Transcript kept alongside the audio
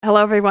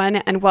Hello, everyone,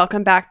 and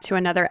welcome back to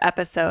another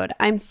episode.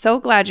 I'm so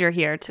glad you're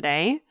here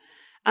today.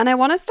 And I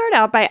want to start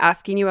out by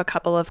asking you a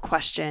couple of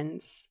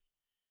questions.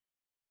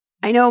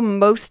 I know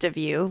most of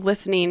you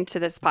listening to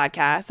this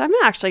podcast, I'm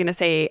actually going to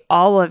say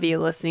all of you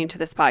listening to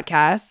this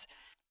podcast,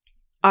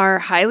 are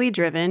highly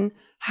driven,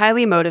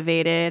 highly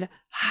motivated,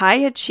 high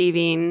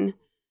achieving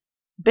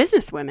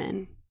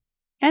businesswomen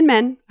and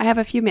men. I have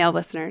a few male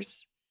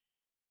listeners.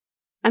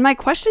 And my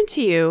question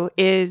to you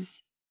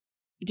is,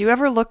 do you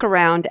ever look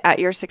around at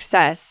your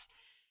success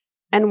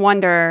and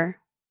wonder,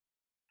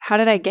 how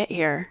did I get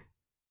here?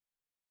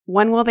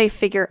 When will they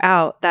figure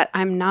out that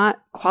I'm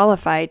not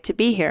qualified to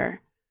be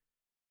here?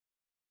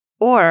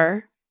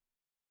 Or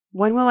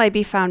when will I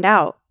be found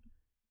out?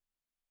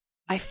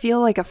 I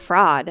feel like a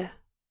fraud.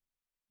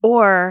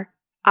 Or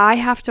I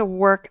have to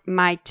work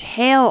my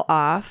tail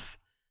off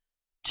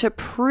to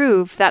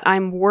prove that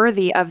I'm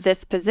worthy of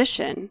this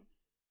position.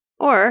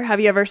 Or have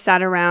you ever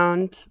sat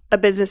around a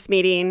business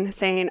meeting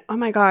saying, oh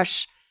my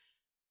gosh,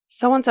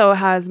 so-and-so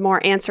has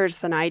more answers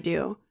than I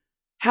do.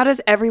 How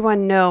does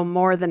everyone know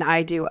more than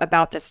I do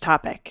about this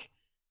topic?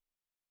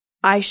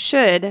 I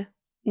should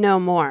know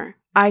more.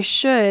 I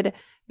should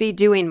be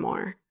doing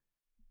more.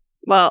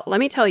 Well,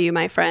 let me tell you,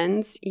 my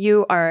friends,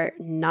 you are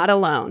not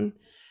alone.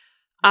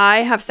 I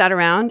have sat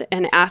around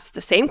and asked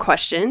the same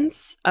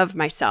questions of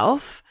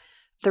myself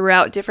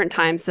throughout different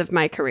times of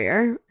my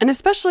career, and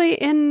especially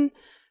in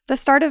the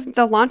start of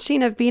the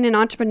launching of being an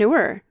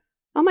entrepreneur.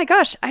 Oh my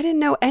gosh, I didn't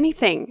know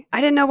anything.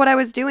 I didn't know what I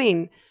was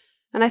doing.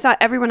 And I thought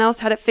everyone else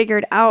had it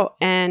figured out.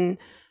 And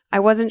I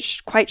wasn't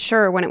quite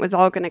sure when it was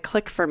all going to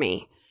click for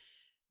me.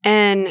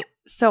 And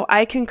so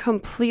I can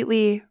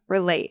completely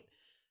relate.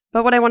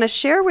 But what I want to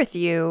share with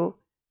you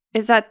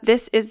is that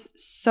this is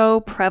so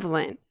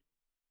prevalent.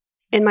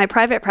 In my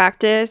private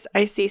practice,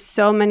 I see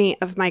so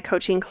many of my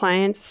coaching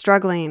clients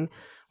struggling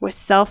with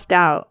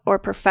self-doubt or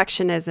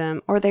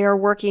perfectionism, or they are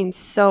working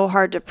so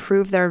hard to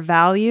prove their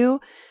value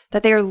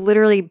that they are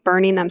literally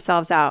burning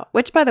themselves out,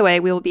 which, by the way,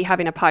 we will be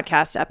having a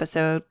podcast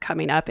episode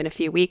coming up in a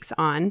few weeks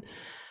on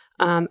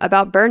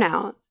about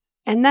burnout.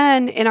 And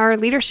then in our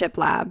leadership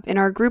lab, in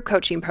our group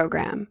coaching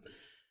program,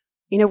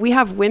 we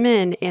have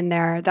women in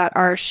there that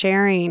are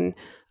sharing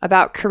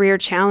about career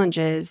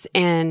challenges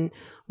and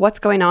what's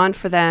going on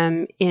for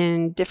them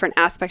in different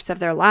aspects of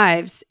their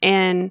lives.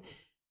 And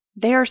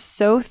they are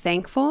so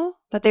thankful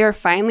that they are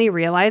finally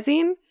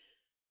realizing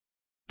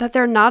that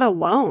they're not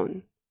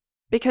alone,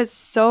 because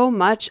so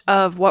much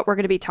of what we're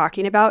going to be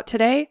talking about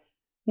today,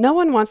 no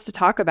one wants to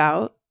talk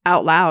about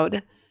out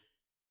loud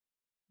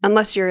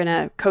unless you're in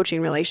a coaching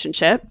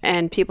relationship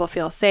and people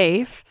feel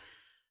safe.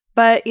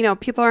 But,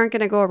 people aren't going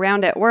to go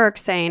around at work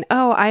saying,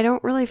 oh, I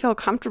don't really feel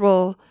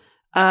comfortable.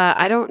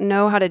 I don't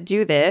know how to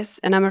do this.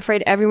 And I'm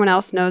afraid everyone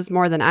else knows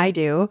more than I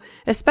do,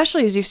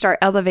 especially as you start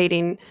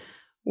elevating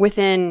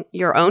within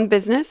your own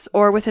business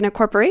or within a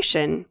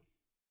corporation.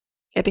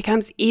 It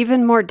becomes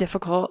even more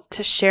difficult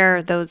to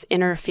share those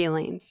inner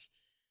feelings.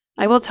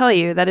 I will tell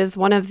you that is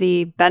one of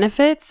the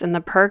benefits and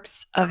the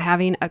perks of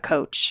having a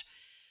coach.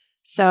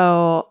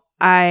 So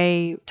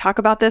I talk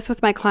about this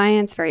with my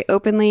clients very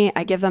openly.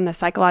 I give them the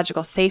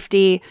psychological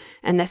safety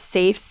and the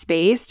safe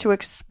space to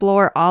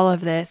explore all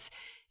of this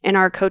in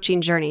our coaching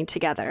journey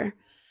together.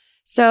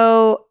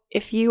 So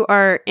if you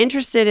are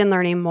interested in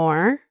learning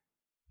more,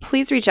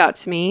 please reach out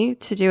to me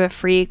to do a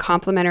free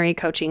complimentary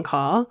coaching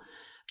call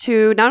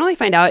to not only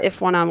find out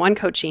if one-on-one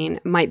coaching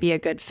might be a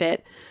good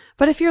fit,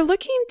 but if you're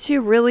looking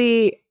to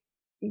really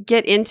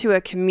get into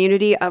a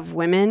community of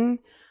women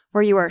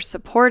where you are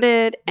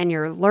supported and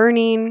you're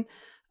learning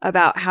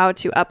about how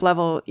to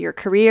up-level your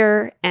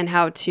career and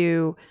how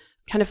to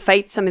kind of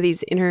fight some of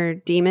these inner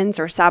demons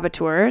or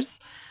saboteurs,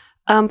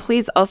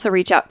 please also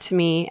reach out to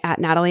me at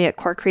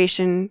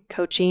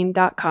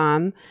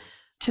natalie@corecreationcoaching.com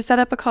to set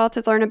up a call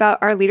to learn about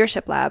our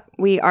leadership lab.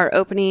 We are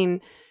opening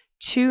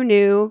 2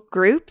 new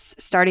groups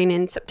starting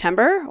in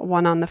September,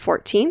 one on the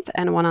 14th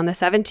and one on the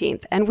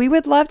 17th. And we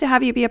would love to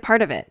have you be a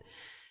part of it.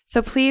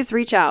 So please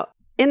reach out.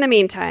 In the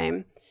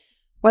meantime,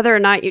 whether or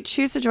not you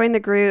choose to join the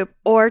group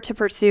or to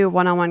pursue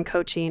one-on-one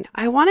coaching,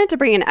 I wanted to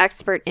bring an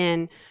expert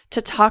in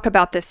to talk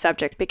about this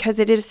subject because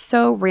it is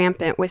so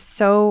rampant with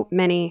so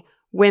many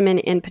women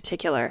in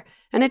particular.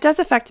 And it does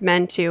affect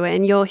men too,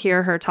 and you'll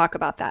hear her talk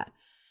about that.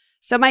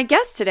 So my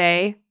guest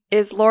today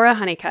is Laura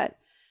Honeycutt.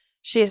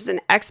 She is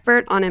an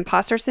expert on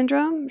imposter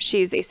syndrome.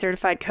 She's a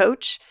certified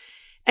coach,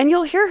 and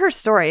you'll hear her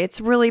story. It's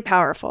really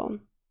powerful.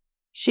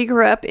 She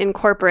grew up in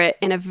corporate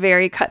in a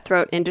very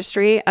cutthroat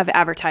industry of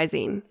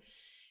advertising,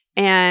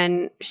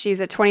 and she's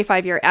a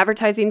 25-year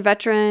advertising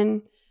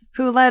veteran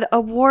who led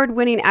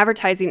award-winning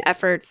advertising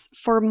efforts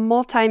for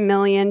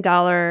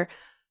multi-million-dollar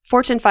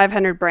Fortune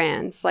 500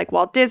 brands like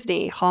Walt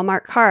Disney,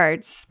 Hallmark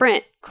Cards,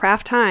 Sprint,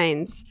 Kraft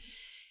Heinz.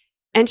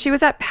 And she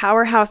was at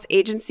powerhouse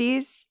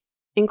agencies,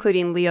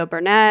 including Leo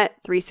Burnett,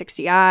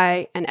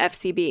 360i, and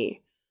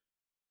FCB,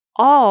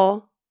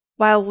 all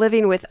while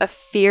living with a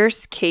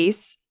fierce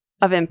case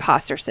of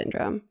imposter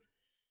syndrome.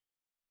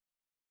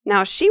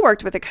 Now, she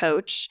worked with a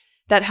coach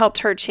that helped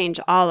her change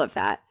all of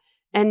that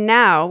And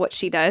now what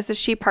she does is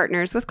she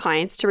partners with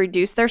clients to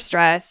reduce their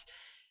stress.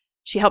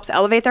 She helps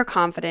elevate their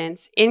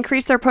confidence,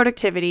 increase their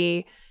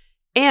productivity,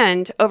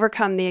 and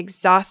overcome the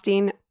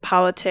exhausting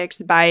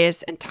politics,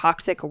 bias, and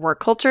toxic work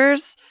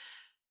cultures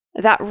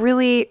that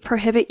really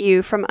prohibit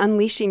you from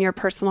unleashing your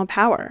personal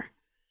power.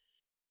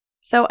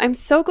 So I'm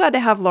so glad to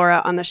have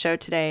Laura on the show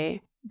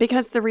today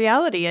because the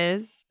reality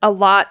is a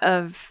lot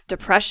of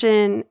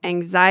depression,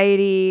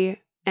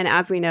 anxiety, and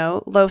as we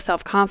know, low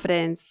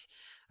self-confidence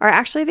are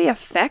actually the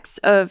effects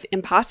of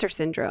imposter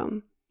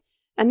syndrome.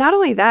 And not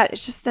only that,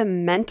 it's just the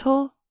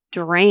mental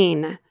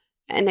drain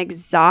and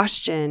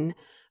exhaustion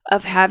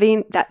of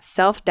having that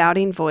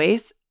self-doubting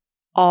voice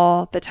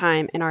all the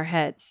time in our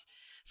heads.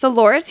 So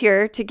Laura's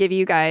here to give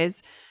you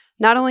guys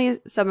not only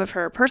some of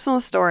her personal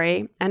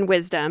story and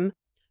wisdom,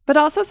 but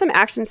also some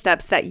action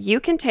steps that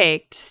you can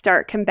take to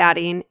start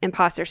combating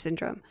imposter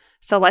syndrome.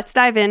 So let's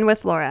dive in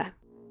with Laura.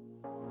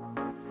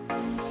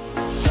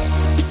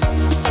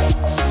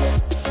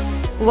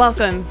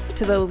 Welcome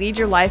to the Lead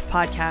Your Life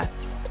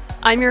podcast.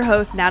 I'm your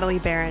host, Natalie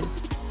Barron.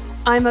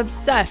 I'm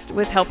obsessed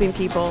with helping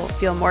people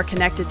feel more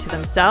connected to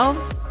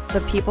themselves,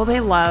 the people they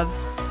love,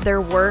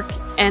 their work,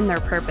 and their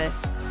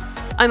purpose.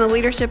 I'm a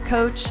leadership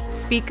coach,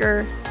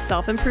 speaker,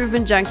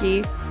 self-improvement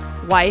junkie,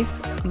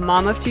 wife,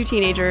 mom of 2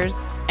 teenagers,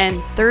 and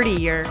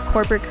 30-year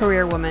corporate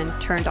career woman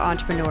turned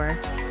entrepreneur.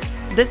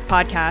 This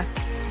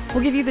podcast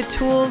will give you the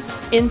tools,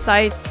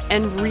 insights,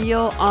 and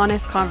real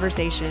honest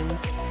conversations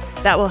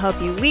that will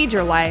help you lead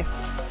your life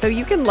so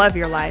you can love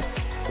your life.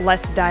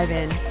 Let's dive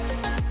in.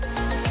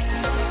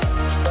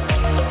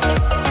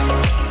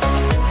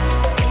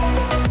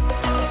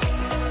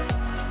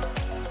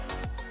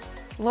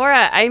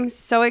 Laura, I'm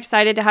so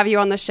excited to have you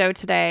on the show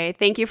today.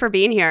 Thank you for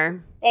being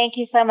here. Thank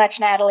you so much,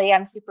 Natalie.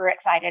 I'm super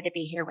excited to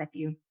be here with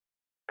you.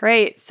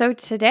 Great. So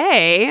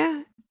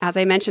today, as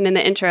I mentioned in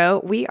the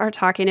intro, we are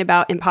talking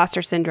about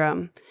imposter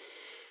syndrome.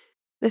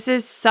 This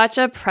is such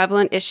a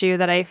prevalent issue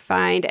that I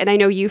find, and I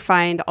know you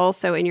find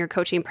also in your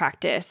coaching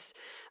practice.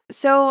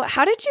 So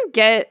how did you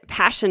get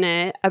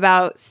passionate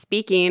about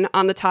speaking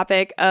on the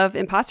topic of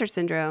imposter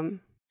syndrome?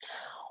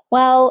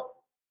 Well,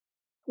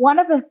 one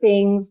of the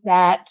things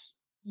that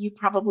you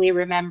probably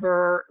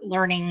remember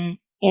learning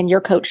in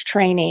your coach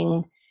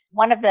training,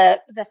 one of the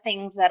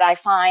things that I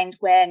find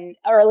when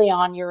early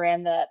on you're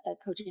in the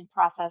coaching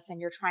process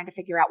and you're trying to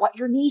figure out what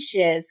your niche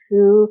is,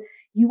 who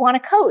you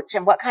want to coach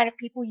and what kind of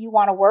people you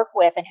want to work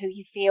with and who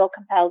you feel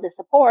compelled to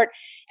support.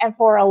 And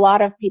for a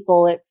lot of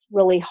people, it's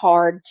really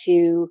hard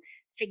to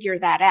figure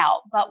that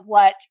out. But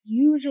what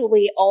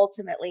usually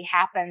ultimately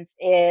happens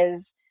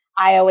is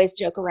I always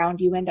joke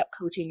around, you end up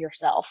coaching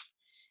yourself.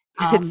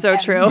 It's so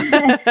true.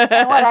 And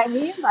what I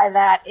mean by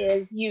that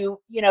is you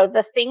know,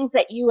 the things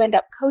that you end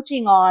up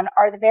coaching on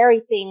are the very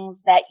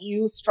things that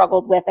you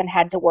struggled with and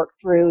had to work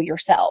through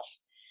yourself.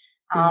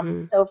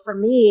 So for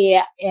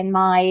me, in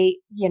my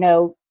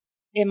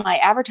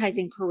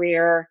advertising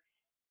career,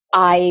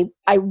 I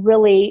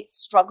really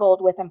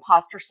struggled with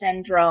imposter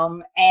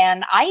syndrome.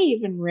 And I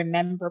even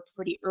remember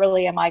pretty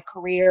early in my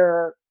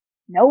career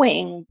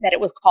knowing that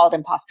it was called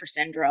imposter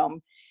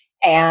syndrome.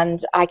 And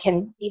I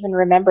can even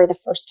remember the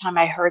first time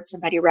I heard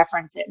somebody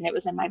reference it, and it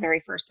was in my very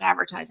first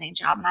advertising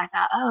job. And I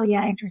thought, oh,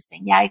 yeah,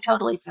 interesting. Yeah, I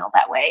totally feel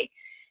that way.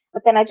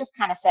 But then I just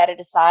kind of set it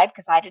aside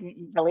because I didn't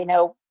really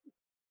know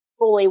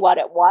fully what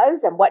it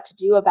was and what to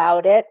do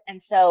about it.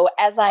 And so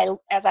as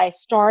I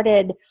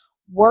started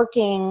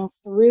working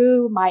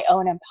through my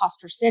own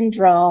imposter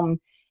syndrome,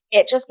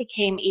 it just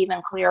became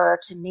even clearer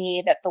to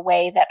me that the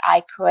way that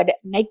I could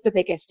make the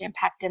biggest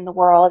impact in the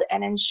world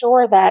and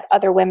ensure that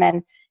other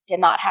women did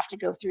not have to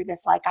go through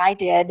this like I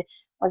did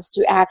was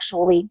to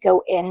actually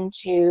go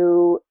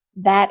into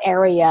that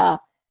area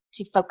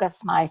to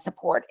focus my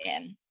support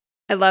in.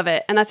 I love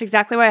it. And that's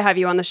exactly why I have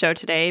you on the show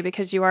today,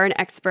 because you are an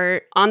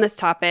expert on this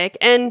topic.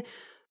 And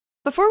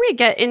before we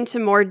get into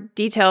more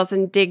details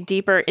and dig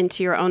deeper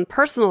into your own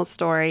personal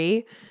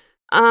story,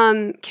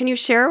 can you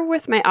share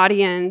with my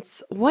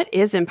audience, what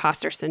is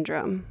imposter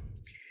syndrome?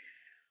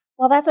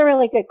 Well, that's a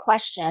really good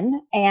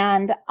question.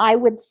 And I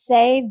would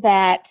say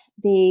that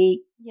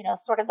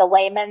sort of the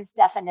layman's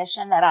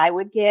definition that I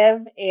would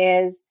give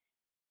is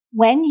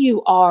when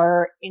you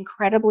are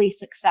incredibly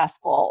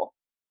successful,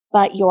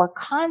 but you're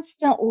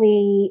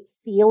constantly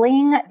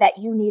feeling that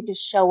you need to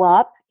show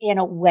up in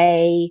a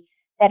way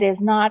that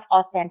is not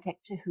authentic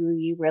to who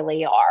you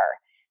really are.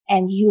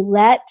 And you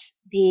let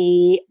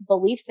the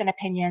beliefs and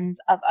opinions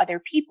of other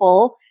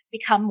people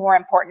become more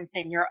important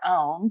than your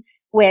own,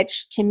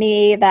 which to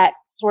me, that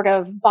sort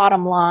of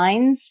bottom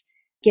lines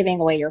giving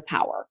away your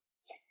power.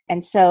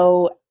 And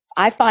so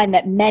I find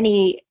that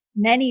many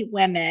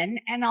women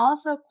and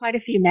also quite a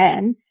few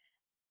men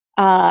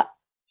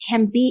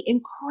can be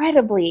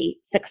incredibly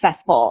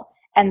successful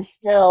and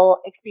still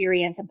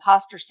experience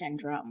imposter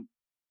syndrome.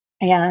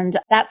 And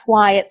that's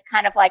why it's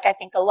kind of like, I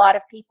think a lot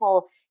of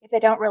people, if they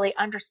don't really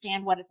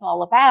understand what it's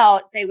all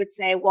about, they would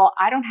say, well,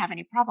 I don't have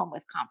any problem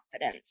with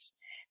confidence.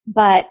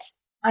 But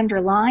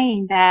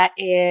underlying that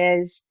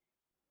is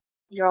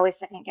you're always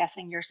second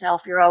guessing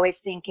yourself. You're always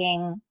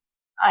thinking,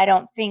 I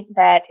don't think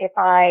that if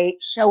I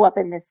show up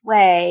in this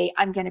way,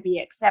 I'm going to be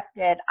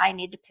accepted. I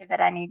need to pivot.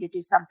 I need to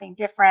do something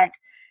different.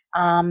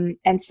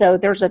 And so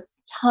there's a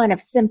ton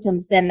of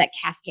symptoms then that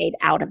cascade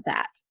out of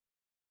that.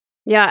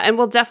 Yeah, and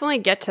we'll definitely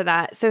get to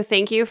that. So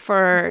thank you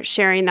for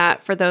sharing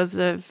that for those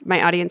of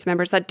my audience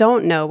members that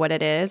don't know what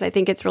it is. I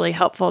think it's really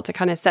helpful to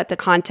kind of set the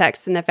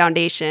context and the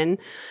foundation.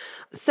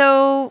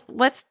 So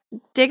let's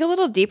dig a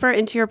little deeper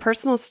into your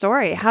personal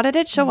story. How did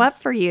it show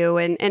up for you?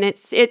 And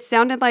it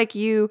sounded like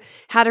you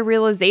had a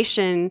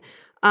realization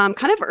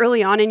kind of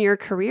early on in your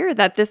career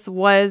that this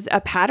was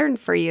a pattern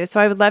for you. So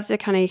I would love to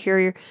kind of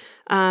hear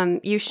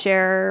you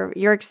share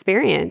your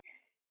experience.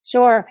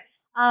 Sure.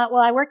 Well,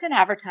 I worked in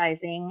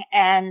advertising,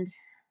 and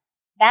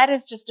that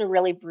is just a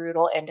really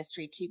brutal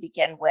industry to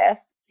begin with.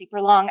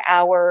 Super long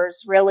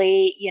hours,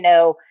 really,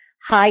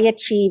 high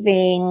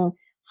achieving,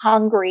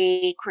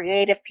 hungry,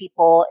 creative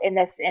people in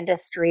this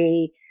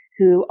industry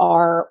who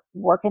are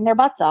working their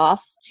butts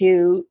off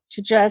to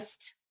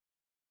just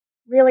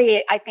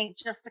really, I think,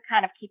 just to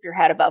kind of keep your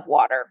head above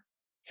water.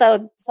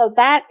 So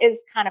that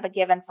is kind of a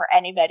given for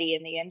anybody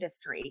in the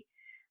industry.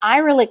 I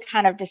really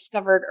kind of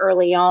discovered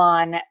early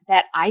on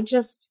that I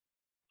just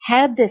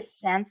had this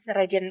sense that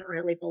I didn't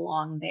really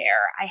belong there.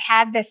 I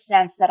had this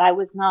sense that I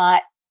was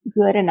not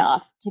good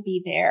enough to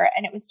be there.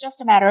 And it was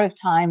just a matter of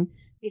time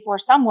before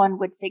someone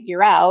would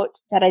figure out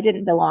that I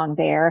didn't belong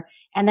there,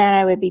 and then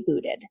I would be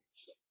booted.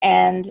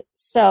 And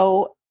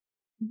so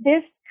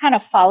this kind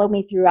of followed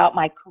me throughout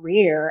my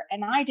career.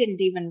 And I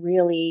didn't even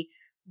really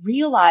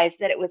realize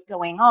that it was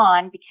going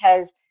on,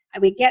 because I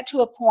would get to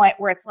a point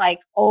where it's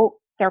like, oh,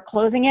 they're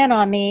closing in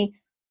on me.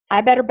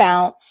 I better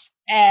bounce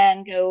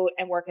and go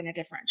and work in a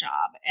different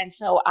job. And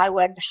so I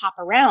would hop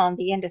around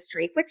the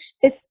industry, which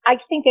is, I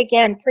think,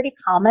 again, pretty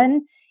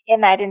common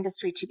in that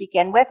industry to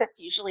begin with. It's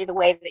usually the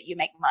way that you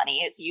make money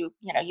is you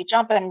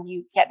jump and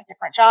you get a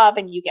different job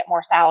and you get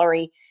more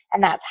salary,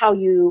 and that's how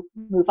you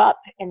move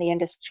up in the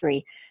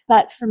industry.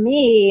 But for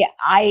me,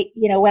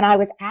 when I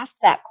was asked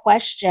that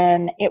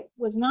question, I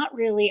was not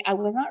really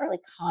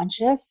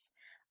conscious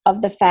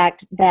of the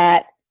fact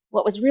that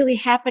what was really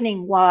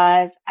happening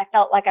was I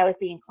felt like I was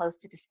being close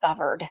to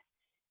discovered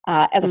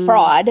as a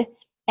fraud.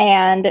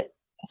 And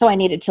so I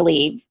needed to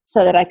leave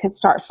so that I could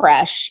start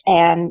fresh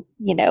and,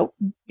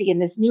 be in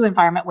this new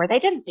environment where they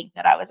didn't think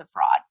that I was a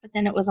fraud. But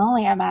then it was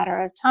only a matter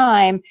of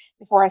time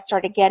before I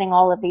started getting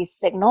all of these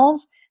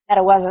signals that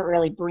I wasn't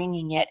really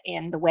bringing it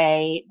in the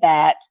way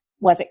that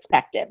was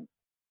expected.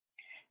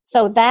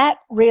 So that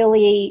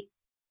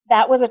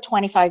was a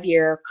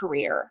 25-year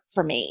career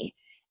for me.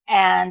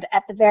 And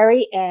at the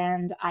very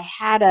end, I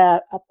had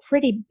a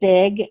pretty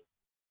big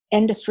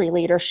industry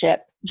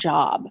leadership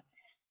job.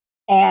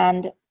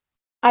 And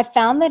I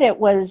found that it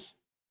was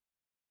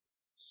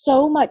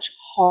so much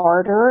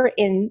harder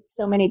in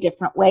so many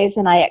different ways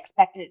than I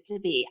expected it to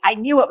be. I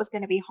knew it was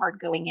going to be hard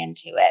going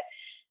into it.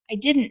 I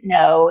didn't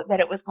know that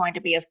it was going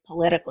to be as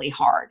politically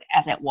hard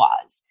as it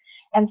was.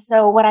 And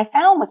so what I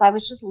found was I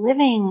was just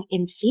living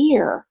in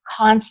fear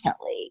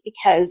constantly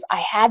because I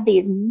had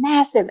these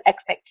massive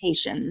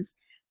expectations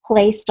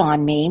placed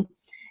on me,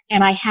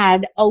 and I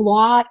had a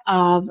lot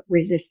of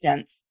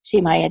resistance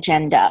to my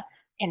agenda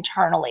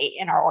internally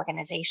in our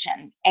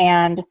organization.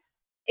 And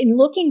in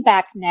looking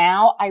back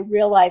now, I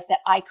realized that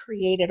I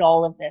created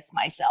all of this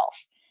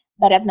myself.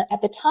 But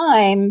at the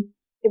time,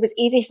 it was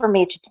easy for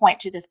me to point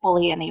to this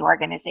bully in the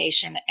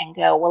organization and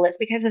go, well, it's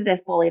because of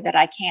this bully that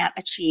I can't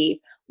achieve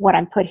what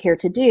I'm put here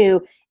to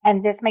do.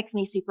 And this makes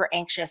me super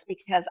anxious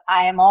because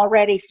I am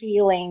already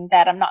feeling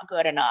that I'm not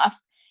good enough.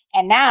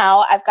 And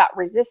now I've got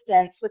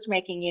resistance, which is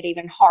making it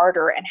even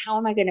harder. And how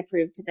am I going to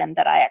prove to them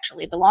that I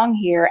actually belong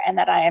here and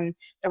that I am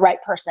the right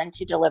person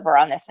to deliver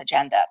on this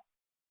agenda?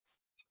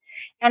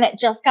 And it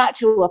just got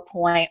to a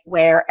point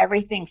where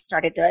everything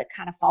started to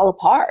kind of fall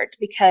apart,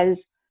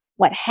 because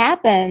what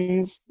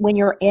happens when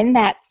you're in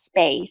that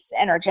space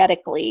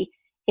energetically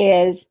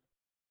is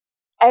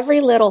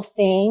every little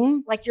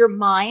thing, like your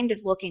mind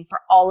is looking for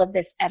all of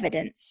this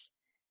evidence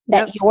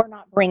that you're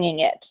not bringing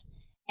it.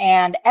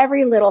 And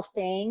every little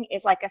thing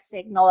is like a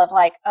signal of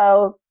like,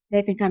 oh,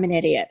 they think I'm an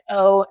idiot.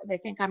 Oh, they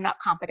think I'm not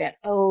competent.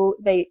 Oh,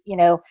 they're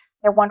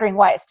wondering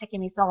why it's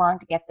taking me so long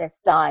to get this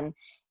done.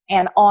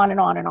 And on and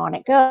on and on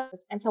it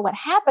goes. And so what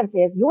happens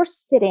is you're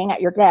sitting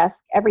at your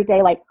desk every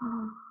day like,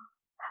 oh,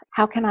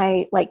 how can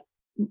I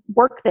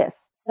work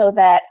this so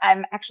that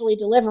I'm actually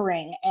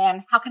delivering?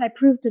 And how can I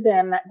prove to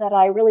them that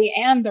I really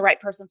am the right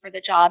person for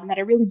the job and that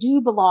I really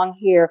do belong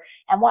here?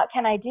 And what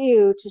can I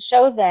do to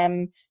show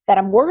them that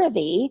I'm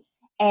worthy?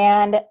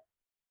 And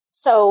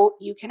so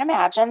you can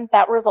imagine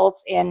that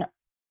results in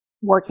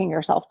working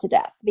yourself to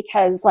death,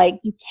 because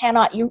you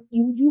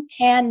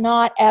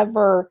cannot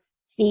ever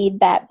feed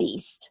that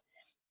beast.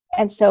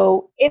 And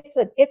so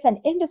it's an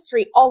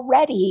industry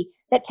already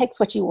that takes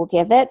what you will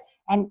give it.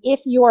 And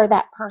if you're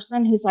that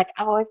person who's like,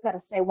 I've always got to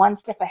stay one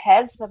step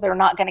ahead so they're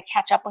not going to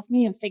catch up with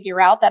me and figure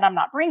out that I'm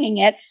not bringing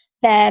it,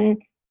 then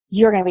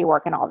you're going to be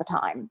working all the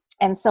time.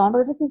 And so I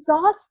was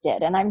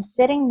exhausted, and I'm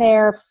sitting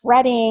there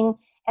fretting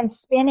and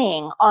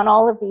spinning on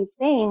all of these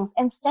things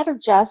instead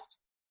of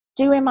just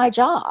doing my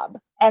job.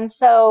 And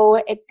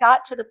so it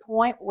got to the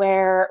point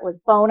where it was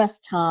bonus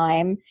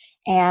time,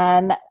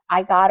 and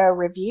I got a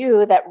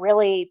review that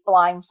really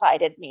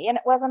blindsided me. And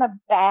it wasn't a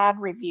bad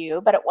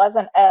review, but it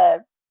wasn't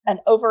an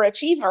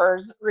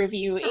overachiever's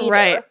review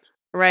Right. either.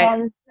 Right.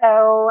 And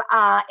so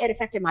it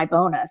affected my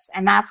bonus.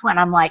 And that's when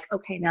I'm like,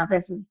 okay, now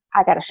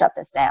I got to shut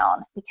this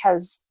down,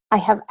 because I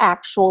have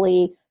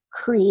actually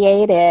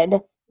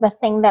created the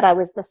thing that I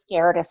was the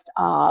scaredest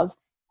of.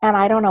 And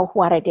I don't know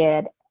what I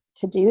did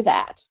to do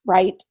that.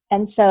 Right.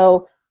 And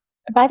so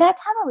by that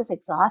time I was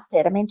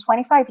exhausted. I mean,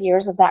 25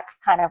 years of that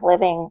kind of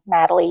living,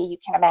 Natalie, you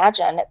can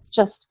imagine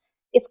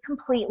it's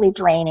completely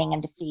draining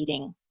and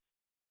defeating.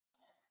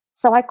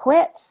 So I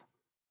quit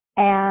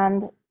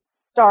and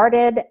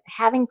started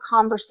having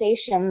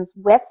conversations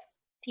with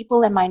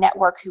people in my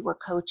network who were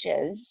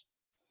coaches,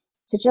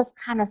 to just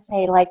kind of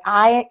say, like,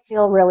 I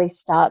feel really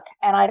stuck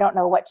and I don't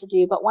know what to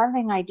do. But one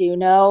thing I do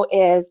know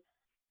is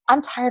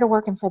I'm tired of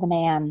working for the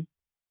man.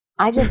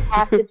 I just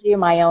have to do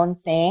my own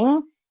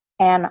thing.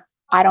 And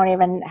I don't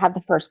even have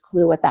the first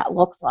clue what that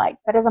looks like.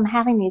 But as I'm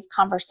having these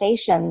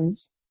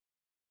conversations,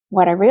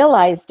 what I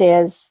realized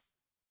is,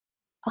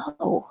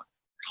 oh,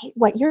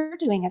 what you're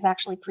doing is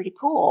actually pretty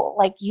cool.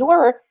 Like,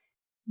 you're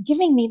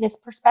giving me this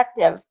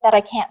perspective that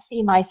I can't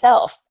see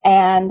myself.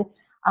 And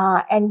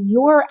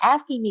you're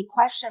asking me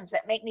questions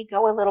that make me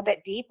go a little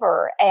bit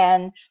deeper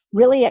and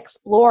really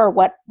explore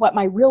what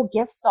my real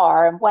gifts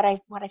are and what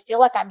I feel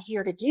like I'm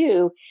here to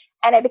do.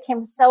 And it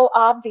became so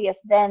obvious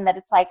then that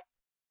it's like,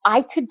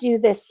 I could do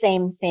this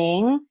same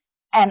thing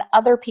and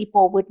other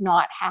people would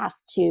not have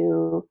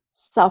to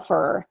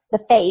suffer the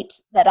fate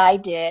that I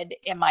did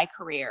in my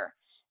career.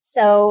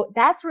 So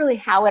that's really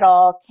how it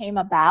all came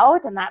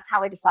about. And that's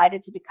how I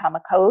decided to become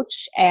a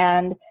coach.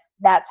 And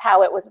that's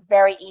how it was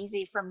very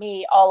easy for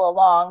me all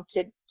along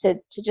to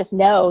just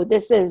know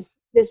this is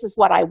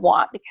what I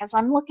want, because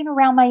I'm looking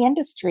around my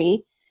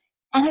industry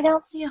and I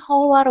don't see a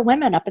whole lot of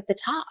women up at the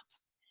top.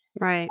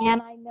 Right.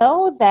 And I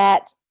know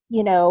that,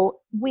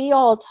 we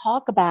all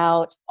talk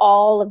about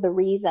all of the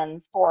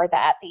reasons for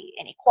that, the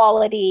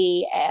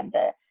inequality and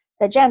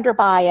the gender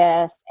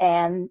bias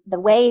and the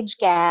wage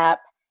gap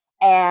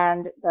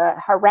and the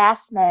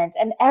harassment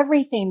and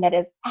everything that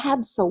is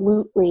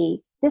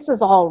absolutely, this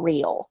is all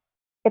real.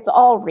 It's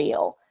all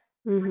real.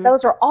 Mm-hmm.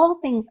 Those are all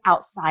things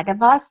outside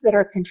of us that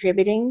are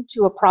contributing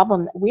to a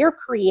problem that we're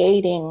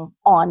creating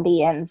on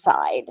the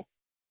inside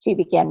to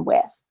begin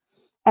with.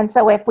 And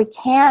so if we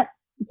can't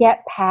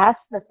get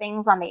past the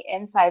things on the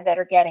inside that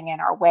are getting in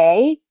our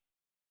way,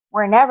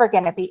 we're never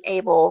going to be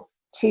able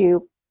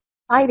to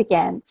fight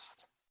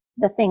against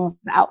the things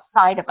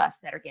outside of us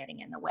that are getting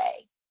in the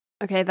way.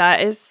 Okay,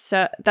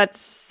 that's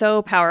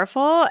so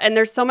powerful, and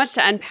there's so much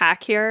to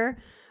unpack here.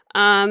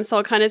 So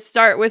I'll kind of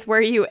start with where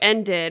you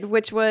ended,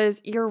 which was,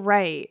 you're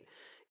right.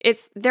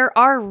 There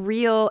are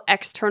real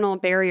external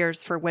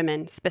barriers for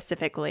women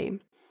specifically,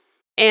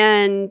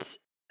 and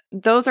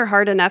those are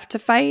hard enough to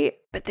fight,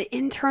 but the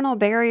internal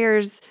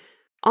barriers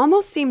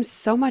almost seem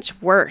so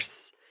much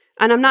worse.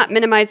 And I'm not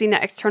minimizing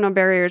the external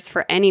barriers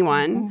for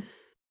anyone, Mm-hmm.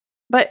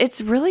 but it's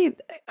really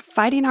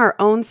fighting our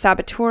own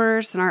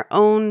saboteurs and our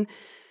own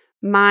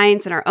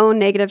minds and our own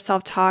negative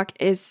self-talk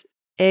is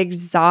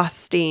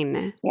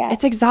exhausting. Yes.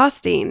 It's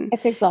exhausting.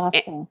 It's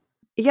exhausting.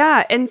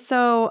 Yeah. And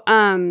so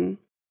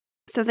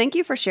thank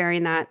you for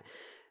sharing that.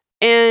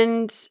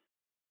 And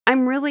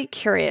I'm really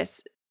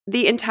curious,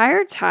 the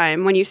entire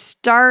time when you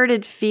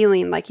started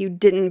feeling like you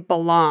didn't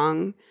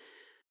belong,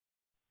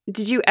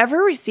 did you ever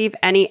receive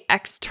any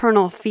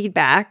external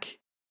feedback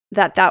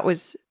that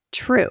was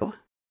true?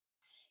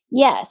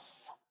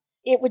 Yes.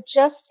 It would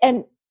just,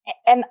 and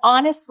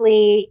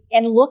honestly,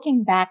 in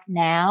looking back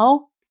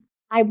now,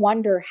 I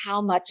wonder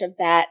how much of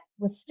that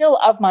was still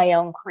of my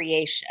own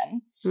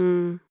creation.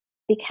 Mm.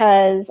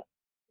 Because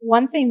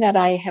one thing that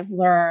I have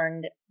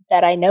learned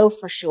that I know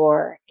for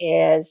sure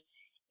is,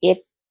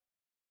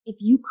 if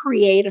you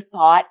create a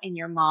thought in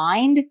your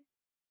mind,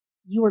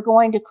 you are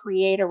going to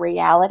create a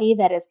reality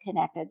that is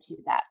connected to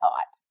that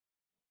thought.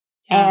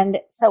 Yeah. And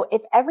so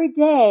if every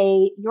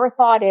day your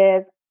thought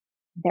is,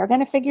 they're going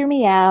to figure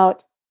me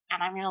out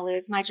and I'm going to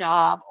lose my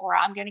job, or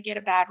I'm going to get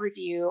a bad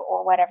review,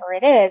 or whatever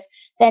it is,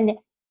 then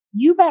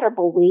you better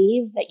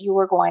believe that you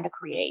are going to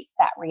create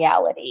that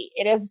reality.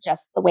 It is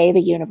just the way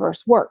the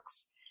universe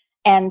works.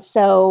 And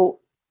so,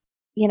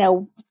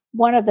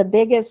 one of the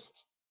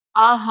biggest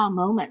aha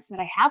moments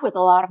that I have with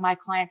a lot of my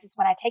clients is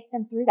when I take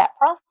them through that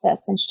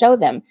process and show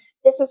them,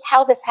 this is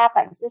how this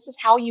happens. This is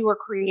how you are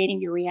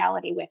creating your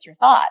reality with your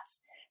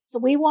thoughts. So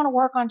we want to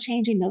work on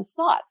changing those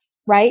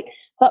thoughts, right?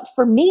 But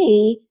for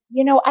me,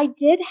 I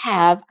did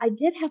have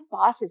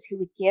bosses who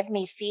would give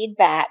me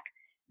feedback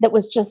that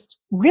was just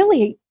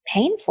really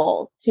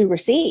painful to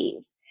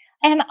receive.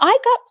 And I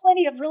got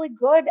plenty of really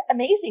good,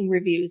 amazing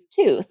reviews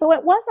too. So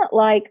it wasn't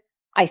like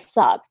I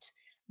sucked,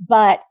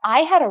 but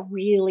I had a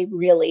really,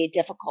 really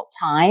difficult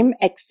time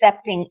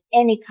accepting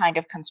any kind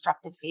of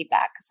constructive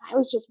feedback, because I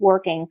was just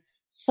working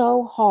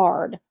so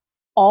hard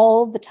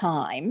all the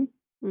time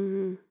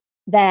Mm-hmm.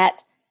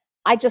 that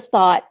I just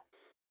thought,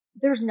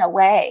 there's no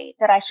way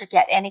that I should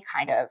get any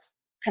kind of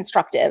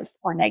constructive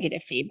or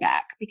negative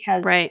feedback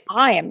because Right.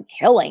 I am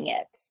killing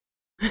it.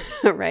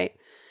 Right.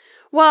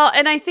 Well,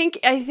 and I think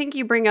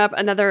you bring up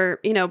another,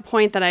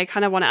 point that I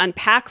kind of want to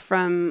unpack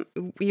from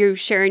you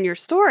sharing your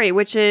story,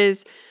 which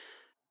is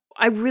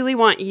I really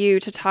want you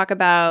to talk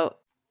about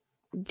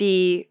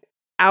the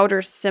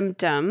outer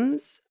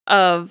symptoms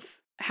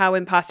of how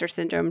imposter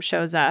syndrome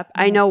shows up.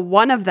 I know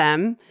one of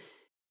them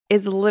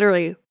is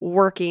literally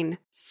working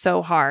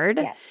so hard.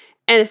 Yes.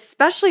 And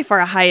especially for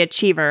a high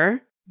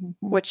achiever,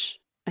 Mm-hmm. which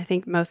I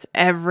think most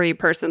every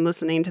person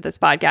listening to this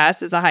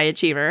podcast is a high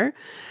achiever.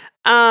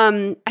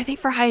 I think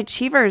for high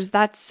achievers,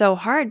 that's so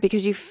hard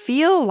because you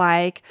feel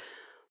like,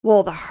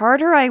 well, the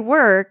harder I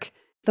work,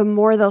 the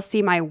more they'll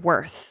see my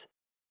worth.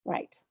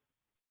 Right.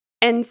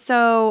 And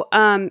so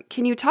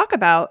can you talk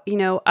about,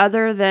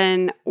 other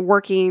than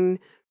working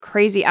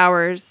crazy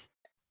hours,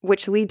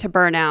 which lead to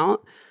burnout,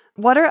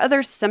 what are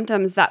other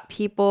symptoms that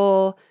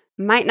people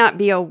might not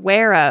be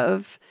aware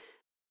of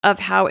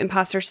how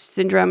imposter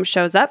syndrome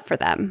shows up for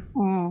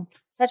them?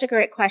 Such a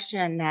great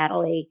question,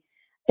 Natalie.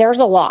 There's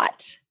a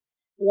lot.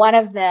 One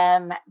of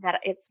them that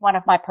it's one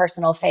of my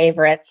personal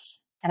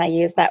favorites, and I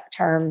use that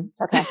term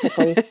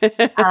sarcastically,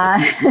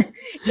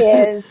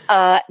 is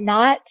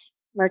not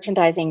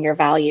merchandising your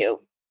value,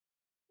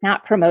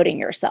 not promoting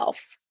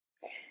yourself.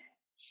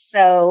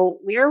 So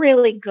we're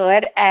really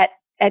good at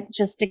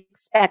just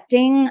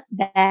expecting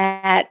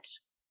that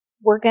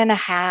we're going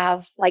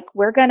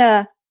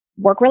to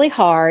work really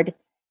hard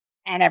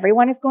and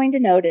everyone is going to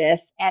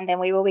notice, and then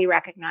we will be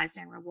recognized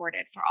and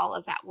rewarded for all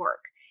of that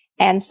work.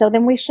 And so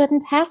then we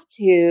shouldn't have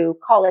to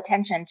call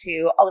attention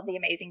to all of the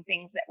amazing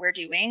things that we're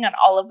doing and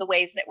all of the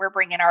ways that we're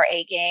bringing our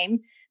A game,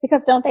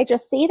 because don't they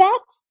just see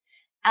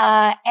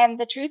that? And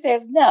the truth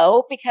is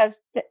no, because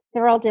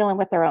they're all dealing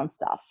with their own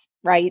stuff,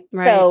 right?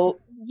 So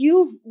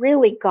you've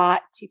really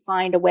got to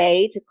find a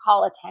way to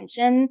call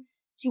attention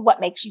to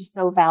what makes you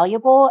so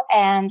valuable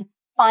and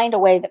find a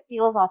way that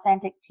feels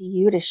authentic to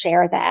you to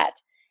share that.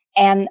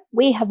 And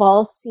we have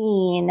all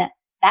seen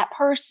that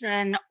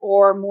person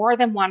or more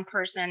than one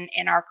person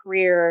in our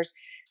careers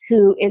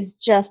who is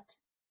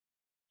just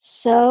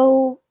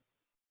so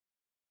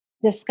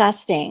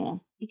disgusting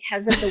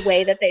because of the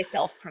way that they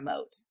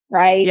self-promote,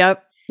 right?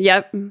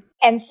 Yep.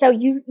 And so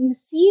you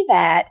see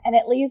that and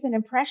it leaves an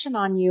impression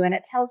on you and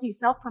it tells you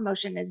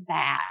self-promotion is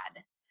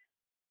bad.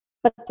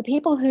 But the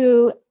people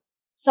who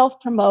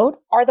self-promote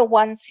are the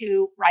ones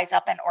who rise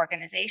up in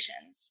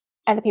organizations,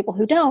 and the people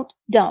who don't.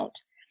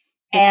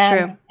 It's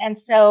true. And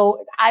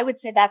so I would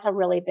say that's a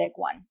really big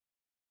one.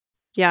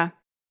 Yeah.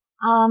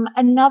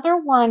 Another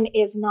one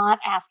is not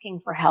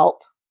asking for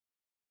help.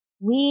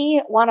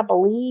 We want to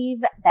believe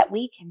that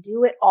we can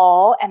do it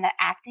all and that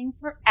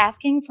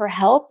asking for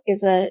help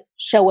is a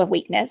show of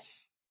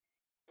weakness.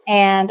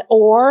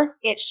 Or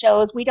it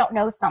shows we don't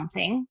know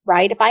something,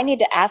 right? If I need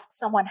to ask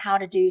someone how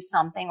to do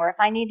something, or if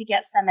I need to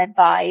get some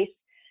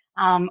advice,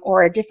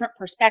 or a different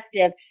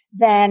perspective,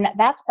 then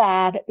that's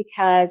bad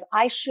because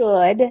I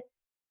should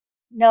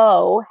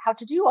know how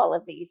to do all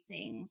of these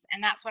things.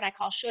 And that's what I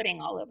call shoulding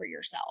all over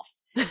yourself.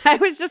 I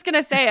was just going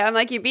to say, I'm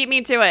like, you beat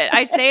me to it.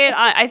 I say it,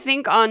 I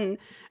think on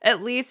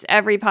at least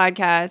every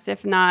podcast,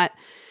 if not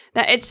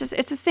that it's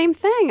the same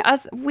thing.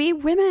 We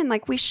women,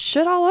 like we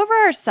should all over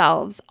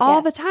ourselves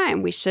all the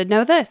time. We should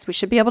know this. We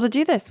should be able to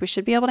do this. We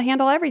should be able to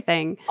handle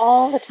everything.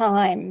 All the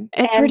time.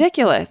 It's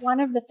ridiculous.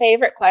 One of the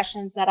favorite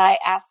questions that I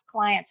ask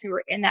clients who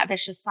are in that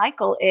vicious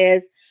cycle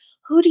is,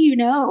 who do you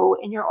know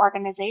in your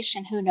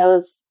organization who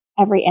knows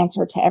every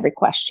answer to every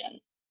question?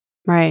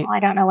 Right. Well, I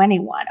don't know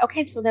anyone.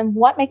 Okay, so then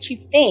what makes you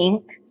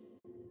think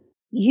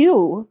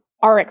you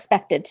are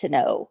expected to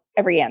know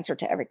every answer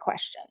to every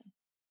question?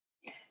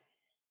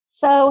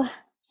 So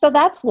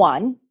that's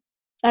one.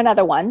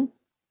 Another one.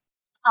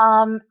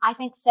 I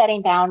think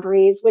setting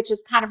boundaries, which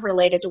is kind of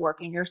related to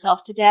working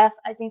yourself to death.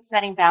 I think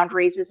setting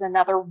boundaries is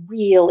another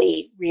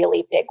really,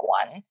 really big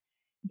one,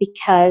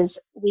 because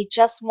we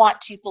just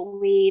want to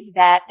believe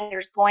that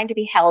there's going to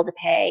be hell to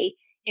pay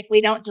if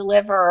we don't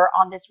deliver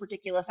on this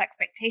ridiculous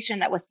expectation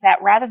that was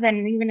set, rather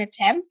than even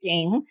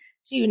attempting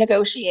to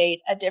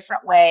negotiate a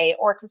different way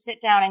or to sit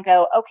down and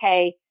go,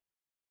 okay,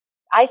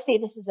 I see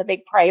this as a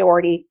big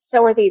priority.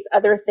 So are these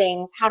other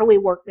things. How do we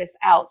work this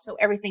out so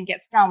everything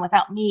gets done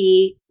without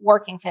me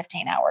working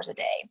 15 hours a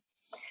day?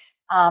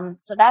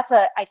 So that's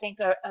I think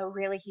a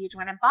really huge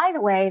one. And by the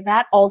way,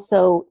 that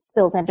also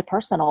spills into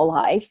personal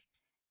life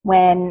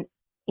when,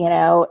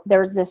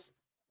 there's this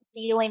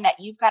feeling that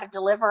you've got to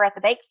deliver at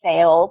the bake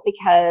sale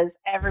because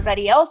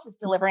everybody else is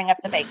delivering at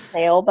the bake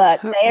sale,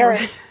 but they're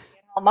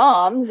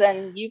moms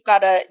and you've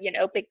got a,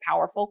 big,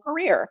 powerful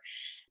career.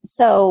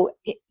 So,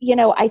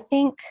 I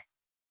think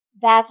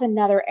that's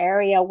another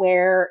area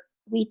where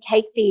we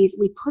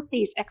put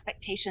these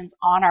expectations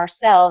on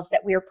ourselves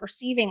that we're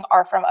perceiving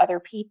are from other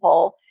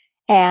people.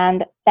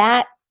 And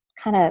that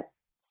kind of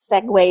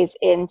segues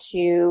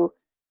into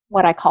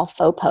what I call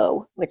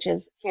FOPO, which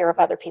is fear of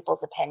other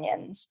people's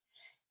opinions.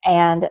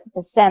 And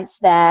the sense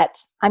that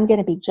I'm going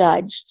to be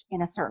judged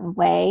in a certain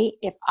way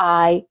if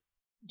I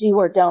do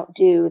or don't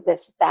do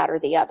this, that, or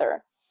the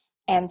other.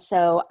 And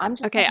so I'm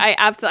just okay.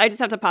 I just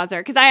have to pause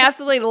there because I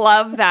absolutely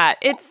love that.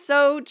 It's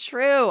so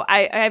true.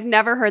 I've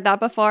never heard that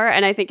before,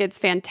 and I think it's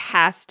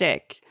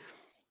fantastic.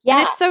 And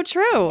yeah, it's so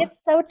true.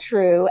 it's so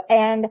true.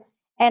 And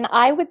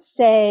I would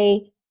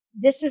say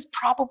this is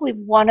probably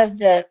one of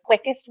the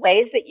quickest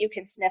ways that you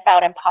can sniff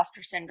out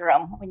imposter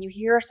syndrome. When you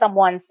hear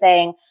someone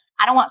saying,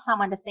 I don't want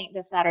someone to think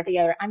this, that, or the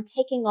other, I'm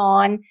taking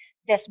on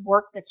this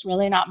work that's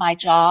really not my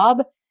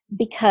job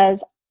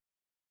because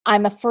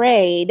I'm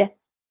afraid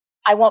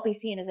I won't be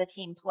seen as a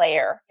team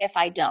player if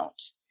I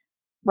don't,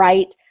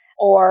 right?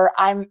 Or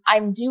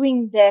I'm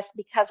doing this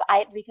because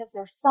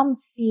there's some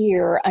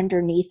fear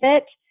underneath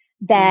it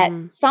that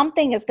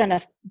something is going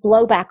to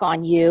blow back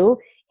on you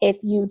if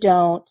you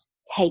don't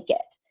take it.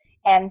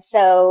 And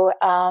so,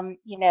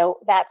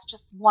 that's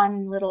just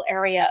one little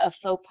area of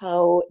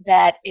FOPO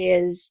that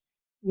is,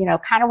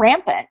 kind of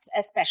rampant,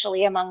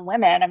 especially among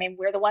women. I mean,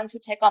 we're the ones who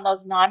take on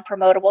those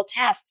non-promotable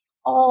tasks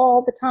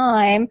all the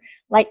time,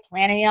 like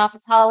planning the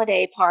office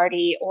holiday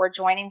party or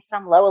joining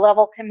some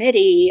low-level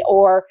committee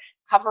or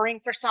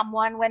covering for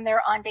someone when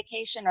they're on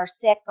vacation or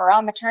sick or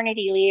on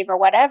maternity leave or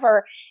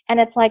whatever. And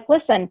it's like,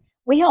 listen,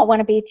 we all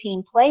want to be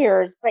team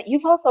players, but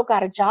you've also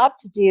got a job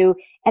to do.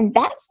 And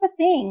that's the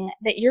thing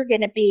that you're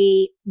going to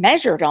be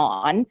measured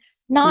on,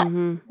 not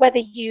whether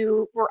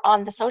you were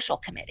on the social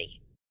committee.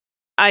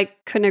 I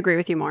couldn't agree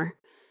with you more.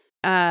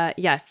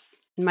 Yes.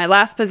 In my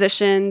last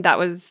position, that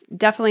was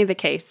definitely the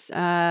case.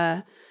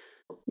 There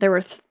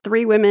were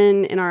 3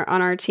 women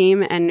on our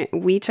team, and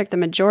we took the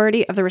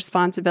majority of the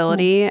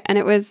responsibility, and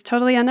it was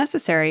totally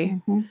unnecessary.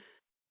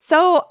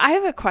 So I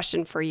have a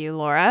question for you,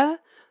 Laura.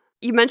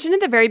 You mentioned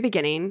at the very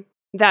beginning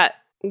that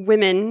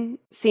women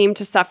seem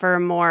to suffer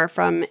more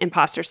from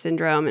imposter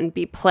syndrome and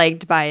be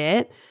plagued by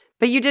it,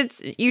 but you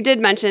did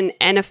mention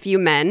and a few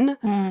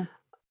men.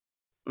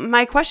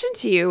 My question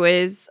to you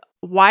is,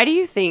 why do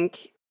you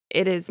think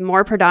it is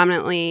more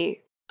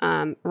predominantly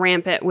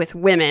rampant with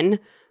women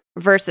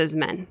versus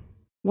men?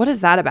 What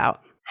is that about?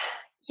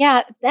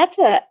 Yeah, that's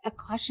a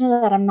question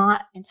that I'm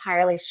not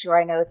entirely sure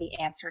I know the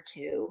answer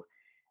to.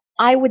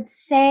 I would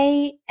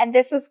say, and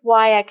this is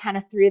why I kind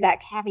of threw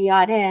that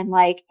caveat in,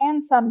 like,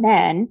 and some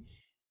men,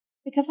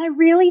 because I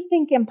really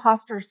think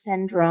imposter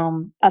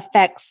syndrome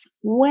affects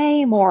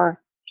way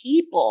more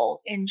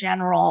people in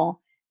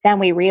general than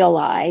we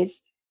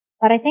realize.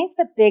 But I think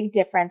the big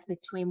difference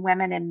between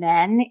women and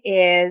men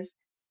is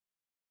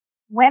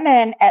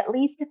women, at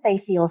least if they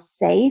feel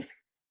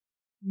safe,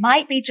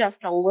 might be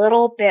just a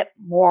little bit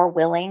more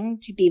willing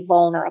to be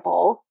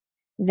vulnerable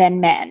than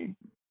men.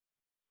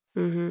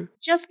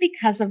 Just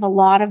because of a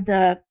lot of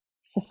the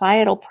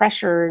societal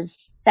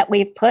pressures that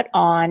we've put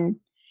on,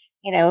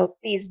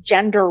 these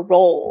gender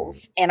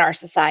roles in our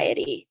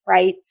society,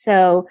 right?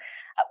 So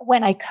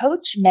when I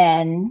coach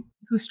men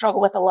who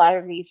struggle with a lot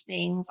of these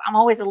things, I'm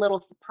always a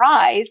little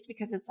surprised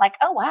because it's like,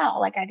 oh, wow,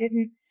 like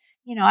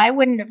I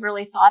wouldn't have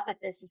really thought that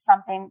this is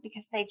something,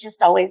 because they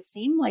just always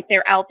seem like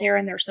they're out there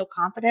and they're so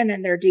confident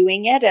and they're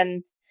doing it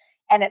and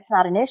it's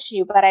not an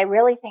issue. But I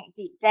really think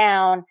deep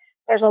down,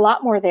 there's a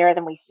lot more there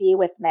than we see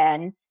with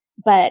men,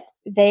 but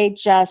they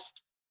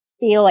just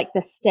feel like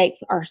the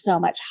stakes are so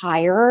much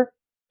higher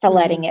for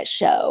letting it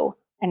show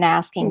and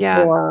asking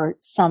for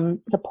some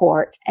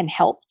support and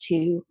help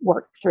to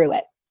work through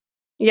it.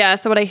 Yeah.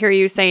 So what I hear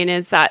you saying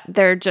is that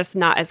they're just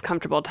not as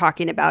comfortable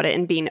talking about it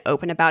and being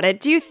open about it.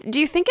 Do you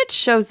think it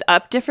shows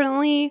up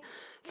differently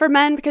for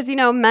men? Because,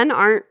 men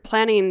aren't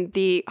planning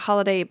the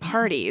holiday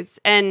parties.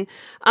 And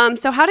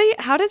so how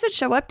does it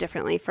show up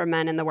differently for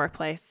men in the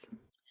workplace?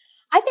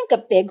 I think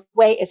a big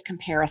way is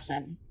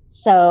comparison.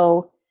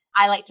 So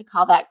I like to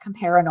call that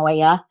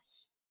comparanoia.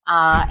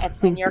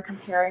 It's when you're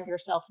comparing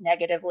yourself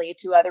negatively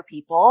to other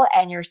people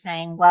and you're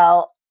saying,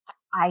 well,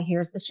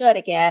 here's the should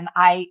again.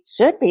 I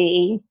should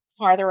be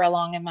farther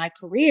along in my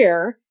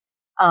career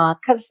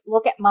because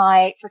look at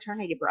my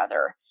fraternity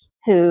brother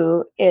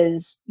who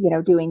is,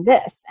 doing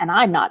this and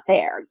I'm not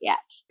there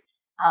yet.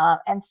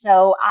 And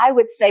so I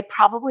would say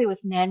probably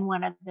with men,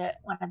 one of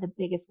the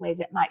biggest ways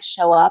it might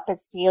show up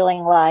is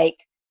feeling like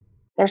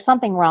there's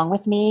something wrong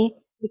with me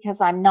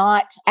because I'm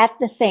not at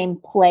the same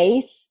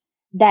place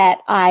that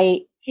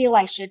I feel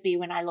I should be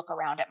when I look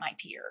around at my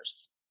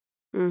peers.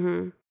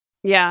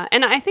 Yeah.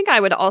 And I think I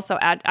would also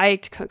add, I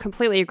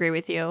completely agree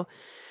with you.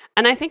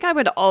 And I think I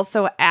would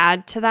also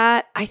add to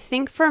that, I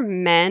think for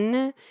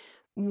men,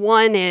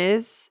 one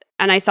is,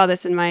 and I saw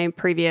this in my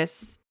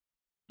previous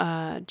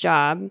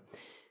job,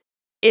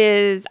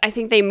 is I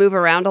think they move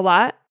around a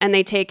lot and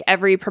they take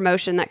every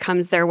promotion that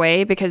comes their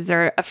way because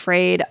they're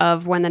afraid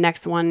of when the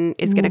next one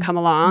is going to come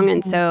along.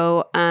 And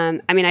so,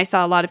 I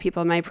saw a lot of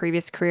people in my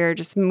previous career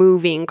just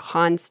moving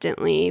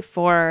constantly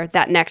for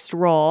that next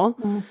role,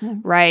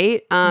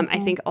 right? I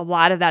think a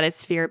lot of that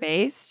is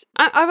fear-based.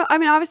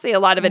 Obviously a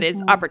lot of it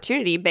is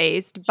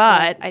opportunity-based,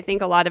 but I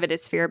think a lot of it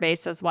is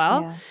fear-based as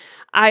well. Yeah.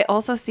 I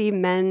also see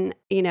men,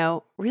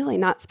 really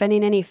not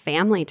spending any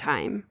family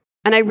time.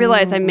 And I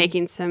realize I'm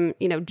making some,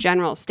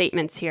 general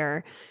statements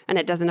here, and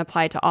it doesn't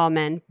apply to all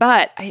men.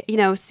 But,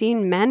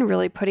 seeing men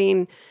really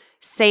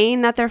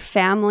saying that their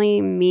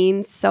family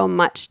means so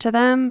much to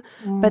them,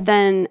 but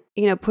then,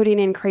 putting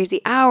in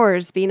crazy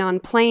hours, being on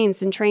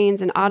planes and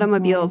trains and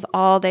automobiles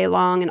all day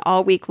long and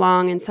all week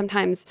long, and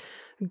sometimes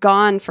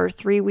gone for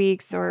 3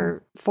 weeks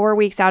or 4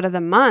 weeks out of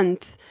the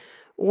month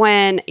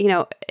when,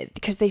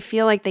 because they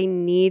feel like they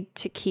need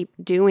to keep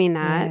doing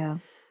that. Yeah.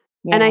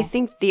 And I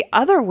think the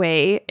other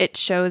way it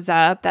shows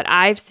up that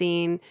I've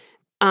seen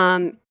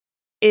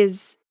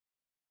is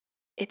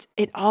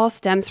it all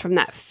stems from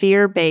that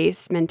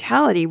fear-based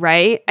mentality,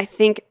 right? I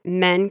think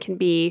men can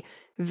be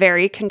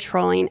very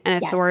controlling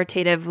and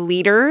authoritative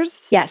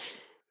leaders.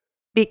 Yes.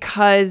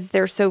 Because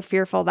they're so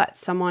fearful that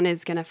someone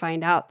is going to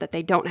find out that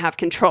they don't have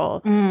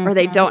control or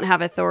they don't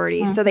have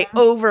authority. So they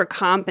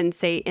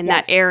overcompensate in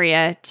that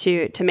area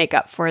to make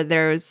up for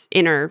those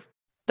inner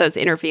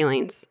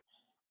feelings.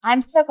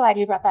 I'm so glad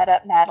you brought that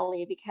up,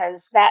 Natalie,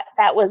 because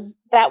that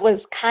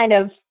was kind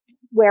of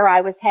where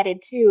I was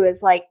headed too,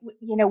 is like,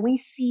 we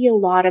see a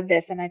lot of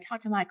this, and I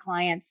talk to my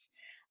clients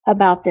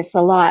about this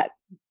a lot,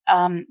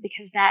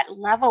 because that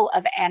level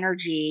of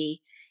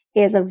energy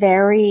is a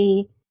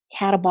very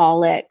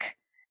catabolic,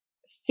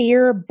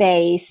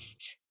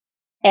 fear-based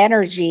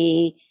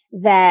energy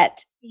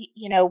that,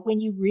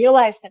 when you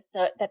realize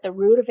that the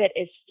root of it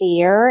is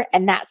fear,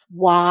 and that's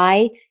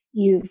why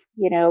you've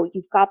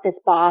got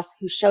this boss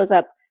who shows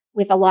up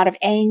with a lot of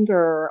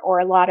anger or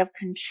a lot of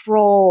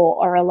control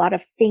or a lot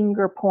of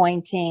finger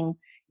pointing,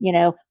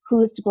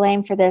 who's to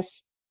blame for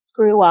this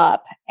screw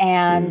up,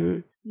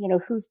 and,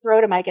 whose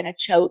throat am I going to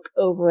choke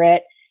over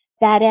it?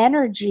 That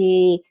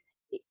energy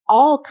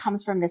all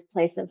comes from this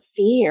place of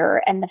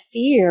fear. And the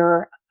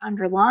fear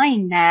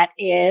underlying that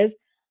is,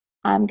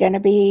 I'm going to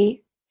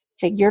be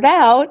figured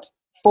out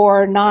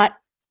for not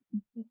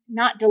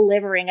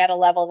delivering at a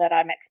level that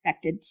I'm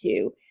expected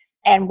to.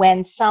 And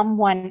when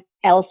someone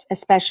else,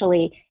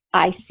 especially,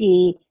 I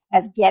see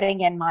as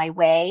getting in my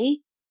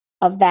way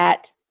of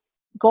that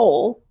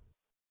goal,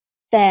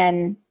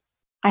 then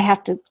I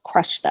have to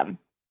crush them.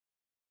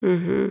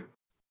 Mm-hmm.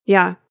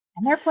 Yeah.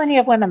 And there are plenty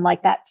of women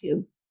like that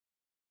too.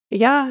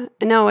 Yeah.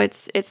 No,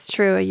 it's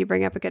true. You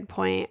bring up a good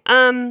point.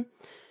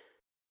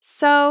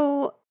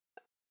 So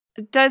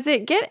does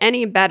it get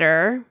any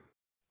better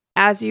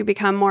as you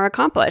become more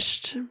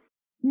accomplished?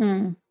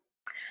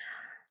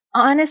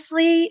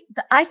 Honestly,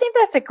 I think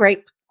that's a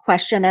great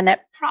question, and it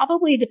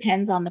probably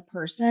depends on the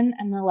person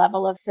and the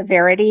level of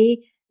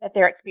severity that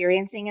they're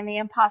experiencing in the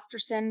imposter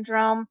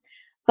syndrome.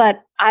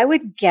 But I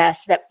would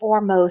guess that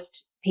for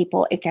most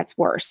people, it gets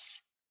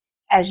worse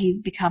as you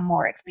become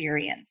more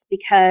experienced,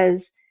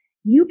 because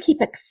you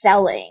keep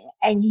excelling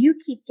and you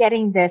keep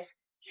getting this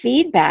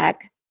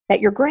feedback that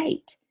you're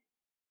great,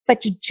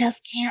 but you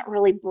just can't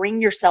really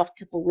bring yourself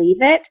to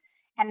believe it.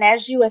 And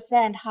as you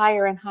ascend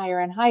higher and higher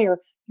and higher,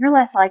 you're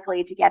less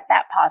likely to get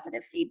that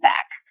positive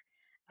feedback.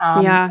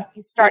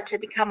 You start to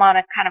become on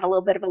a kind of a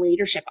little bit of a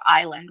leadership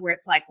island where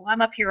it's like, well,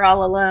 I'm up here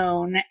all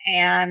alone,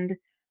 and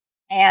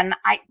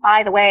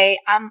by the way,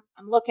 I'm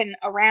looking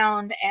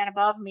around and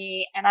above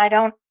me, and I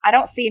don't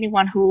see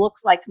anyone who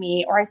looks like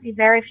me, or I see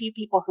very few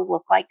people who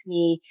look like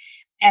me.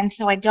 And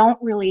so I don't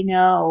really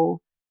know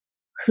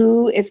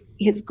who is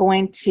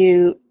going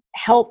to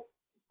help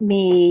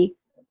me,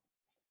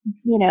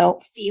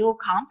 feel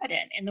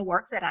confident in the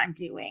work that I'm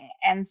doing.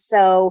 And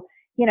so,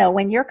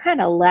 when you're kind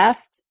of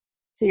left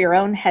to your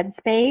own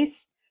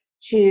headspace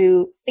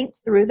to think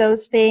through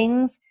those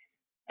things,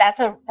 that's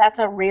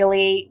a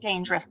really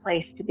dangerous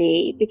place to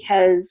be,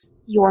 because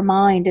your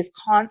mind is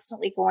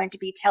constantly going to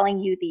be telling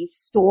you these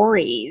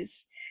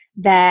stories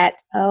that,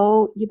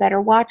 oh, you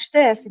better watch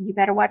this and you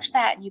better watch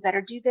that and you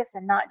better do this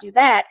and not do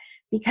that,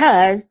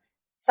 because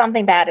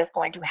something bad is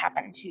going to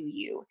happen to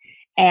you.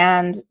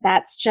 And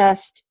that's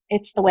just,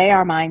 it's the way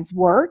our minds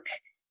work,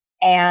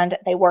 and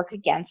they work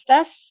against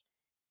us,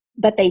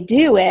 but they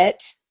do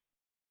it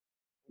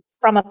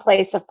from a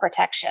place of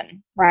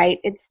protection, right?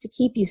 It's to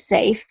keep you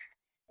safe.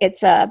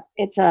 It's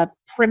a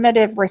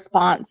primitive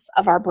response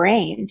of our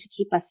brain to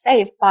keep us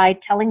safe by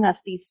telling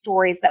us these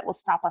stories that will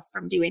stop us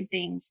from doing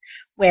things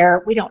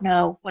where we don't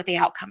know what the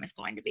outcome is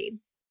going to be.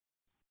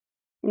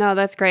 No,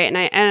 that's great. And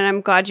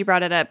I'm glad you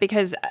brought it up,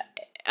 because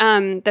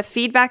the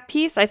feedback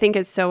piece, I think,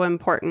 is so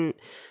important.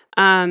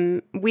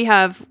 We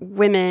have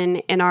women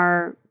in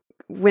our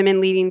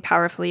Women Leading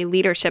Powerfully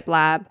Leadership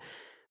Lab.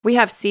 We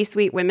have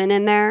C-suite women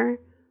in there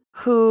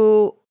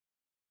who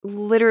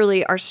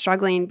literally are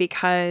struggling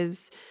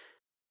because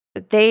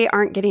they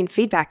aren't getting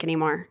feedback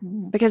anymore,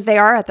 because they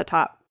are at the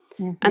top.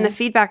 And the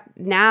feedback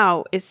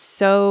now is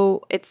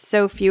it's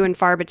so few and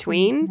far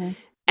between.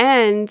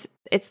 And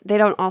they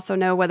don't also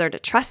know whether to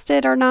trust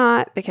it or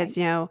not, because,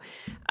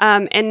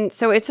 and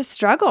so it's a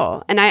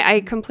struggle. And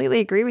I completely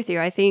agree with you.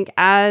 I think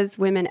as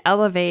women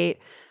elevate,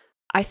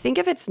 I think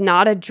if it's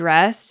not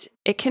addressed,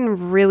 it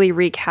can really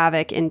wreak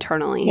havoc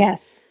internally.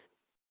 Yes.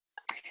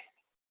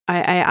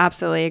 I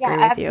absolutely agree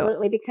with you.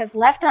 Absolutely. Because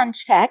left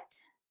unchecked,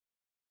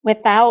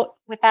 without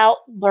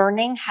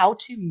learning how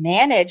to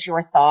manage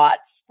your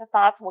thoughts, the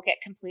thoughts will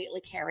get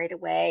completely carried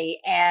away.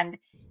 And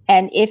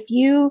if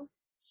you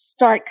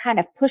start kind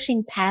of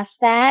pushing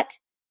past that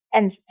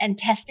and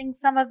testing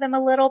some of them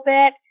a little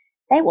bit,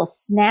 they will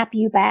snap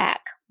you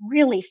back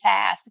really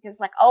fast because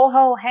like, oh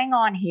ho, hang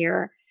on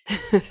here.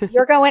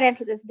 You're going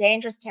into this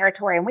dangerous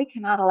territory and we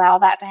cannot allow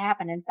that to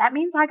happen. And that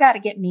means I got to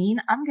get mean.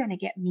 I'm going to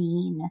get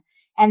mean.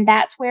 And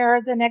that's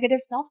where the negative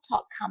self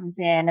talk comes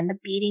in and the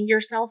beating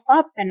yourself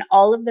up and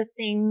all of the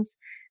things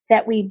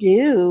that we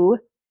do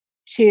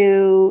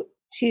to,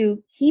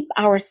 to keep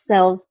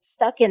ourselves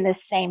stuck in the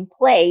same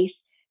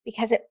place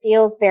because it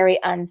feels very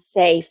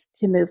unsafe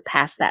to move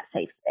past that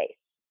safe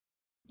space.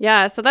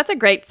 Yeah, so that's a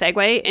great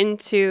segue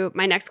into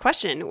my next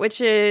question,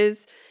 which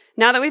is,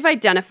 now that we've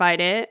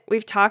identified it,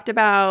 we've talked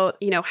about,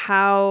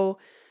 how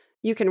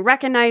you can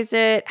recognize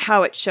it,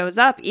 how it shows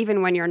up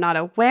even when you're not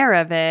aware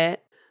of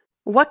it.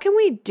 What can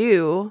we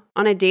do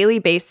on a daily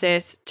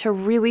basis to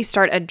really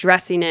start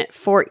addressing it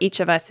for each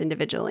of us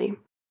individually?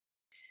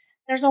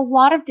 There's a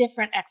lot of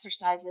different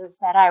exercises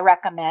that I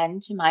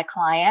recommend to my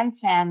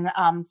clients and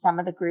some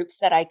of the groups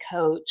that I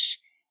coach.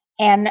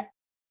 And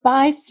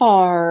by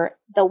far,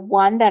 the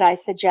one that I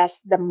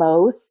suggest the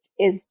most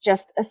is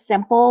just a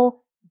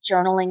simple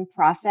journaling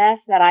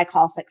process that I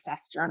call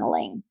success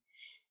journaling.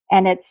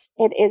 And it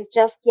is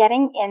just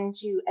getting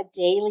into a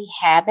daily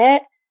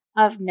habit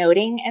of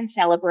noting and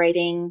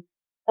celebrating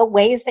the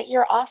ways that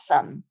you're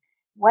awesome,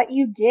 what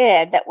you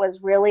did that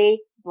was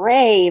really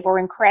brave or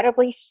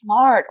incredibly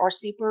smart or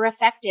super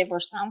effective or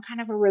some kind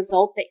of a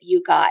result that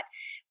you got.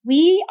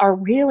 We are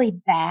really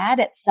bad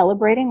at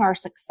celebrating our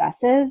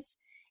successes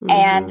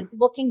and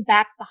looking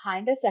back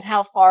behind us at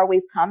how far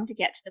we've come to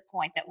get to the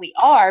point that we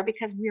are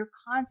because we're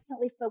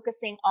constantly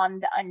focusing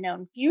on the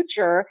unknown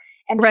future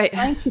and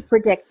trying to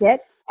predict it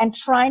and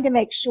trying to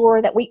make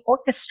sure that we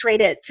orchestrate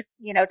it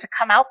to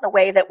come out the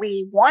way that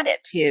we want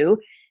it to,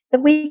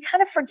 that we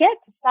kind of forget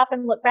to stop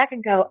and look back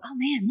and go, oh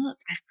man, look,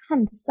 I've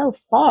come so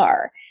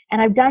far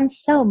and I've done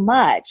so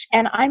much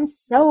and I'm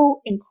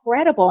so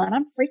incredible and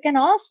I'm freaking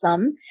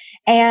awesome.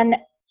 And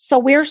so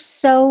we're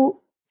so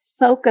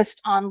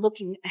focused on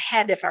looking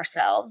ahead of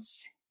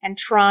ourselves and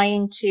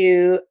trying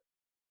to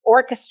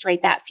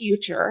orchestrate that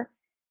future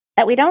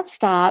that we don't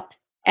stop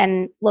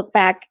and look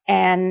back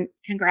and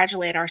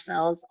congratulate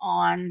ourselves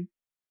on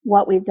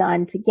what we've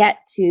done to get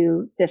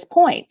to this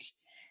point.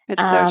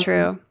 It's so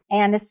true.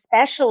 And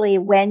especially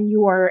when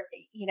you're,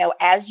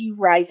 as you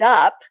rise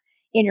up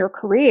in your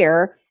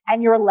career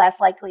and you're less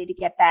likely to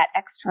get that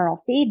external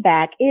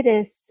feedback, it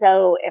is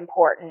so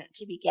important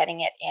to be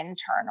getting it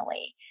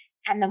internally.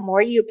 And the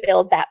more you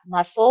build that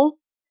muscle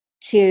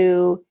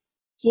to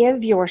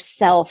give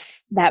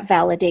yourself that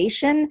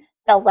validation,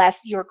 the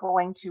less you're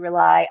going to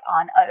rely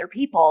on other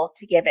people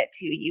to give it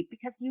to you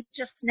because you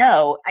just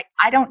know,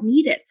 I don't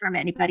need it from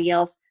anybody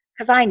else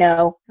because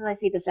I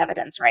see this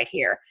evidence right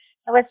here.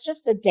 So it's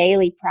just a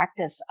daily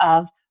practice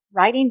of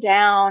writing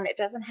down. It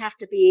doesn't have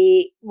to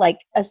be like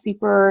a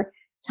super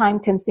time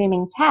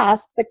consuming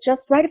task, but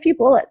just write a few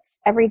bullets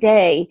every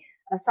day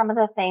of some of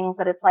the things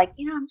that it's like,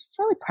 I'm just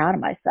really proud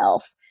of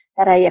myself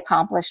that I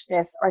accomplished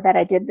this or that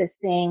I did this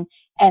thing.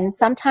 And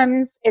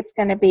sometimes it's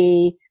going to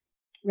be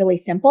really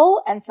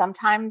simple. And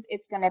sometimes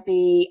it's going to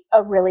be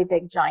a really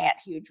big, giant,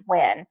 huge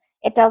win.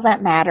 It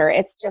doesn't matter.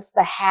 It's just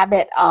the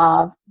habit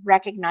of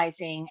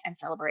recognizing and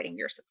celebrating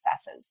your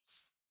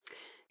successes.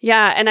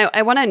 Yeah. And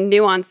I want to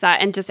nuance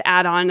that and just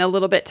add on a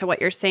little bit to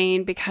what you're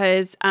saying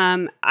because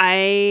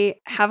I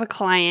have a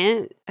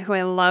client who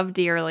I love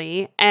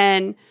dearly.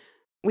 And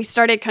we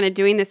started kind of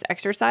doing this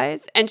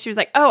exercise. And she was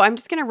like, oh, I'm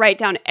just going to write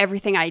down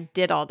everything I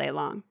did all day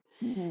long.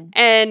 Mm-hmm.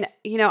 And,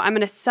 I'm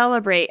going to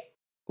celebrate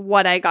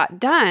what I got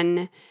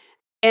done.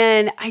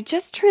 And I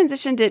just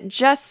transitioned it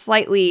just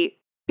slightly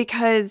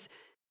because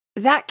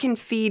that can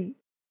feed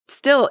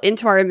still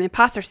into our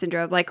imposter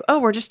syndrome. Like, oh,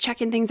 we're just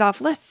checking things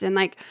off lists. And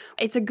like,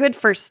 it's a good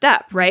first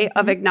step, right? Mm-hmm.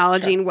 Of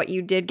acknowledging what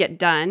you did get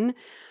done.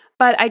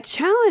 But I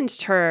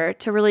challenged her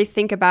to really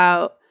think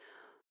about,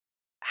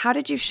 how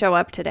did you show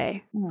up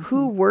today? Mm-hmm.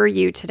 Who were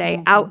you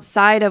today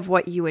outside of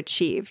what you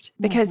achieved?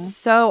 Because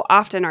so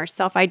often our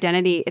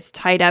self-identity is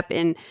tied up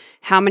in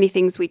how many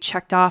things we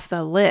checked off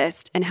the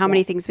list and how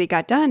many things we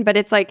got done. But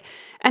it's like,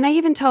 and I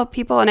even tell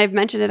people, and I've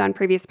mentioned it on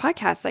previous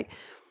podcasts, like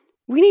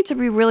we need to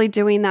be really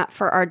doing that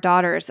for our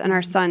daughters and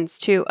our sons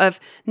too, of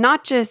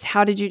not just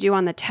how did you do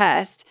on the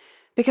test,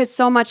 because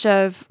so much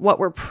of what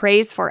we're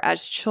praised for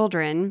as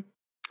children,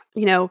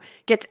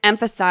 gets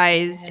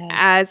emphasized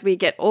as we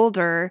get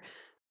older,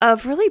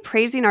 of really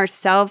praising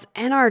ourselves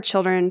and our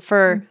children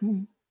for,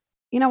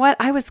 you know what,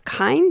 I was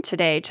kind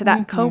today to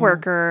that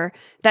coworker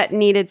that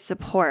needed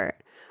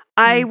support.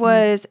 I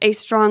was a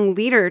strong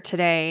leader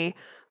today.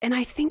 And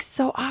I think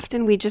so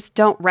often we just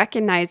don't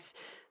recognize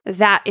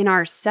that in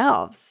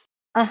ourselves.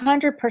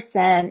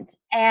 100%.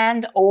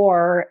 And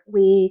or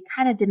we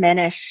kind of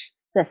diminish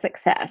the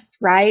success,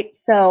 right?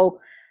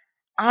 So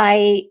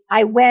I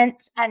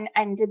went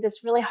and did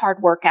this really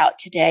hard workout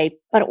today,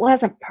 but it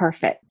wasn't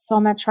perfect. So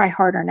I'm going to try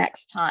harder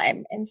next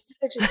time. Instead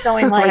of just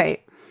going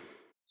like,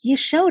 you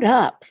showed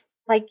up.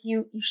 Like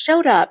you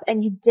showed up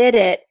and you did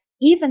it,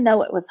 even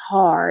though it was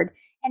hard.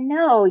 And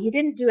no, you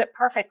didn't do it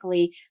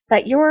perfectly,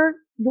 but you're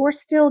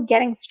still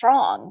getting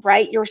strong,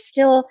 right? You're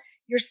still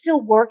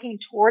working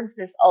towards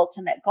this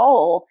ultimate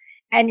goal.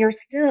 And you're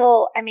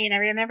still, I mean, I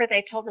remember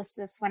they told us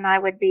this when I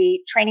would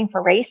be training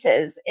for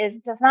races, is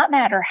does not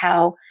matter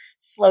how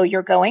slow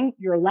you're going,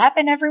 you're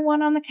lapping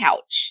everyone on the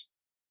couch.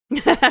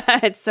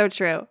 It's so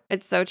true.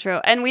 It's so true.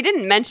 And we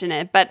didn't mention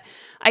it, but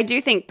I do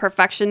think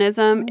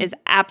perfectionism is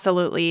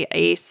absolutely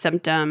a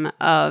symptom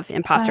of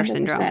imposter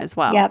syndrome 100%. as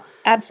well. Yep,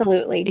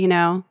 absolutely. You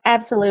know?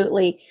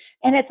 Absolutely.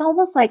 And it's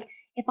almost like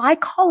if I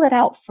call it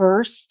out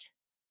first,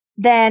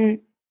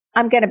 then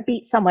I'm going to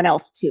beat someone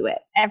else to it.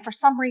 And for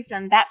some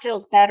reason that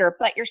feels better,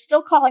 but you're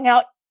still calling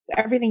out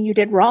everything you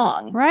did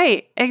wrong.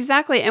 Right.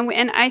 Exactly.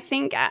 And I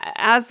think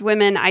as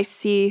women, I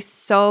see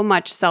so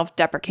much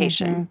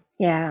self-deprecation.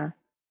 Yeah.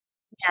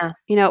 Yeah.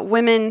 You know,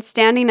 women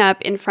standing up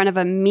in front of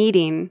a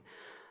meeting,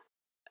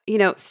 you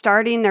know,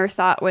 starting their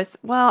thought with,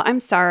 well,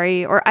 I'm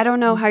sorry, or I don't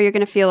know how you're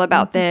going to feel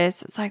about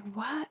this. It's like,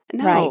 what?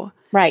 No. Right.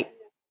 Right.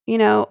 You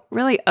know,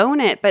 really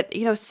own it. But,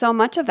 you know, so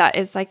much of that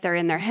is like they're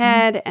in their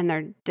head and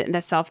they're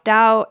the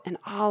self-doubt and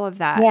all of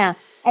that. Yeah.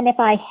 And if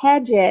I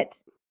hedge it,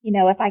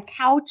 if I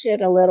couch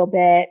it a little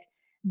bit,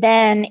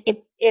 then if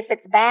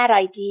it's a bad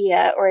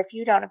idea or if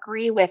you don't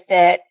agree with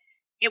it,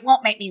 it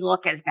won't make me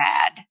look as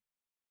bad.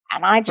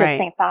 And I just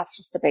think that's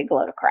just a big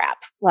load of crap.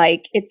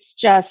 Like it's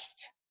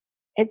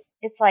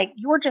like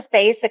you're just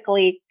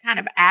basically kind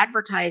of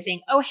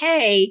advertising, oh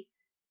hey,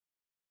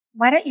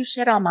 why don't you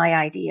shit on my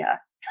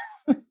idea?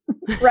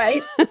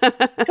 Right? Because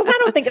I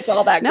don't think it's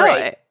all that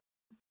great.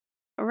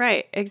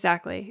 Right.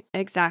 Exactly.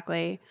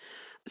 Exactly.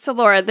 So,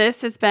 Laura,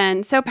 this has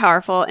been so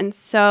powerful and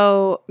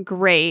so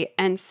great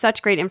and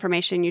such great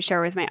information you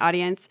share with my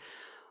audience.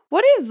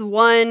 What is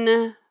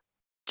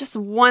just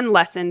one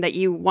lesson that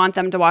you want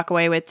them to walk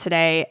away with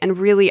today and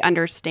really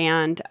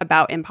understand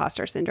about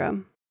imposter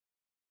syndrome?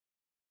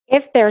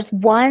 If there's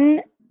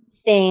one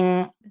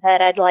thing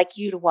that I'd like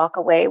you to walk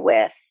away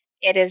with,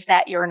 it is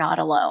that you're not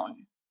alone.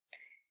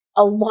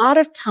 A lot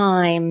of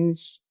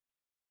times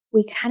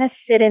we kind of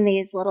sit in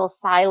these little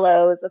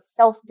silos of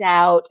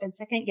self-doubt and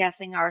second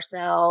guessing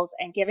ourselves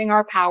and giving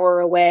our power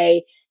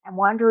away and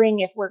wondering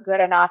if we're good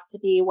enough to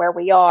be where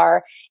we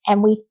are.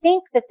 And we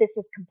think that this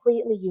is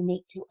completely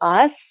unique to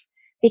us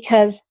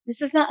because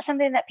this is not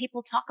something that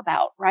people talk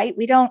about, right?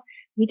 We don't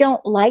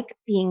like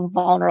being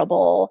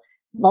vulnerable.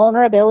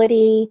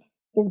 Vulnerability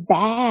is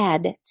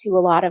bad to a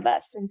lot of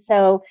us. And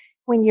so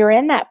when you're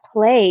in that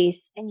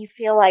place and you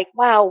feel like,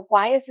 wow,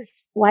 why is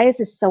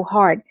this so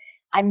hard?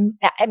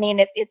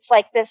 It's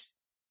like this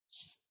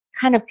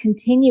kind of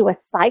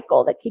continuous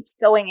cycle that keeps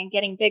going and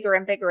getting bigger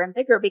and bigger and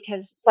bigger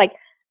because it's like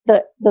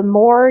the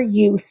more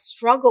you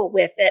struggle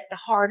with it, the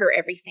harder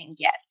everything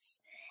gets.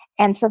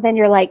 And so then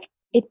you're like,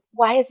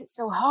 why is it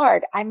so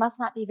hard? I must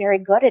not be very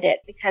good at it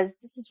because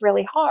this is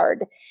really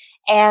hard.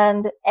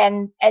 And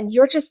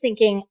you're just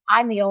thinking,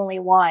 I'm the only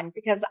one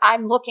because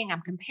I'm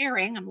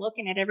comparing, I'm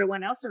looking at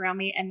everyone else around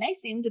me and they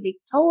seem to be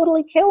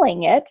totally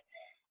killing it.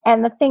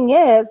 And the thing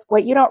is,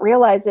 what you don't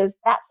realize is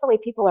that's the way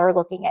people are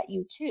looking at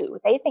you too.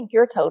 They think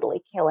you're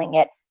totally killing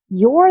it.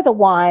 You're the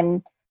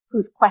one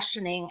who's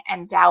questioning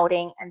and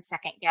doubting and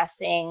second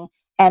guessing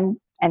and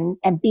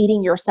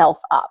beating yourself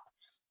up.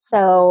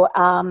 So,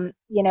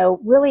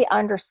 really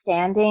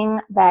understanding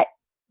that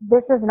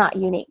this is not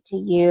unique to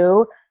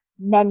you.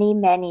 Many,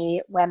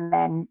 many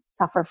women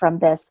suffer from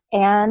this.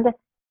 And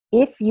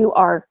if you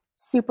are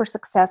super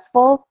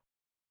successful,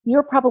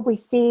 you're probably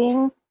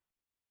seeing,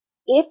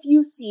 if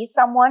you see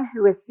someone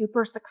who is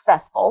super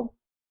successful,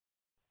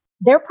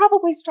 they're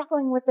probably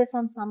struggling with this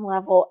on some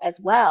level as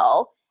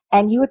well.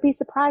 And you would be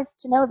surprised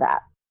to know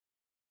that.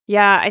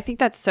 Yeah, I think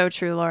that's so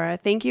true, Laura.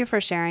 Thank you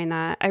for sharing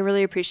that. I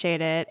really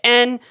appreciate it.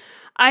 And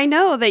I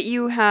know that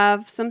you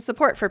have some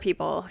support for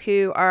people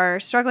who are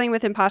struggling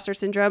with imposter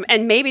syndrome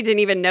and maybe didn't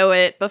even know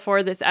it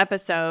before this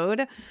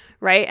episode,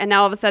 right? And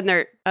now all of a sudden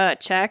they're,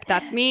 check,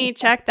 that's me,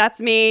 check, that's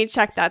me,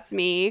 check, that's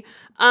me.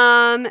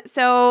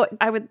 So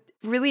I would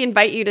really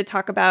invite you to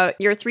talk about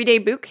your 3-day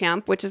boot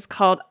camp, which is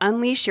called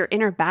Unleash Your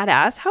Inner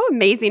Badass. How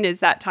amazing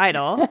is that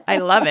title? I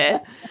love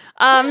it.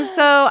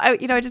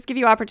 I just give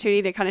you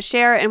opportunity to kind of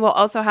share, and we'll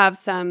also have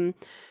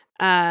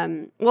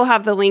we'll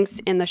have the links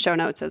in the show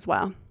notes as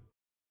well.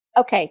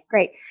 Okay,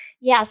 great.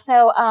 Yeah,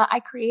 so I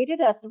created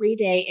a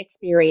 3-day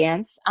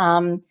experience,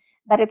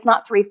 but it's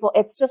not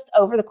it's just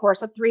over the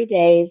course of 3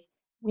 days.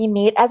 We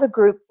meet as a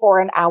group for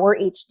an hour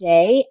each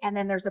day, and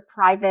then there's a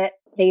private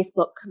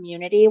Facebook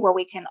community where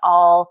we can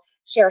all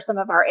share some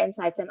of our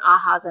insights and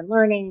ahas and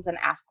learnings and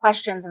ask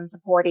questions and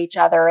support each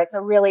other. It's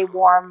a really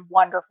warm,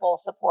 wonderful,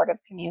 supportive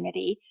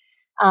community.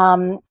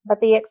 But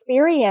the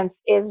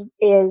experience is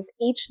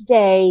each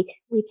day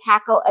we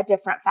tackle a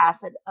different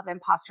facet of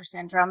imposter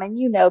syndrome. And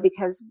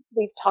because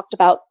we've talked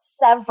about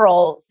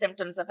several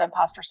symptoms of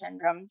imposter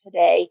syndrome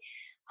today,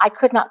 I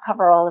could not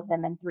cover all of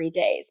them in 3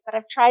 days, but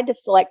I've tried to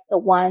select the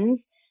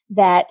ones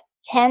that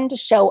tend to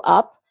show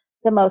up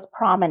the most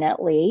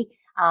prominently.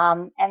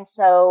 And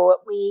so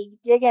we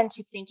dig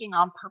into thinking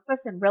on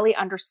purpose and really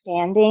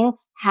understanding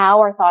how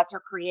our thoughts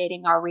are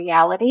creating our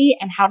reality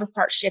and how to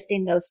start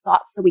shifting those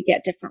thoughts so we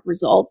get different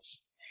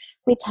results.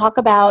 We talk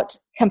about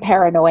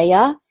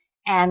comparanoia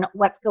and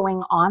what's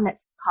going on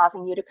that's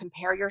causing you to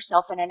compare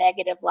yourself in a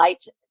negative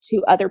light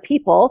to other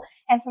people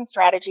and some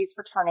strategies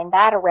for turning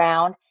that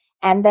around.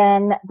 And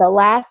then the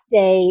last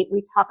day,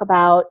 we talk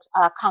about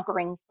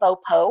conquering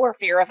FOPO, or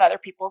fear of other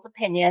people's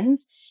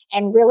opinions,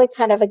 and really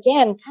kind of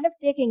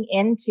digging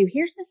into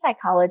here's the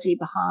psychology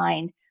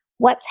behind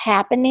what's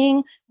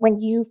happening when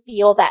you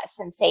feel that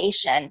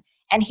sensation.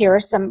 And here are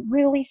some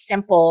really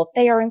simple,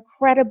 they are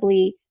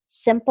incredibly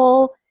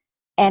simple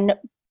and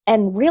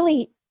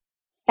really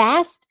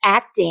fast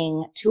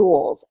acting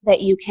tools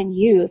that you can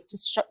use to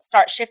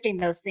start shifting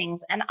those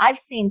things. And I've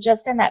seen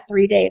just in that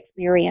 3-day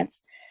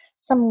experience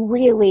some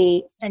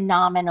really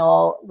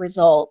phenomenal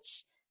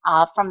results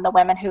from the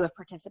women who have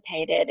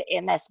participated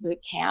in this boot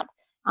camp.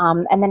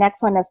 And the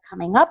next one is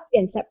coming up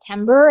in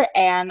September,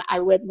 and I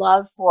would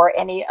love for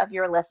any of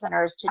your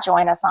listeners to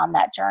join us on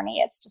that journey.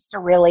 It's just a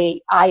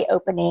really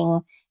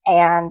eye-opening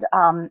and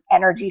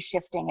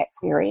energy-shifting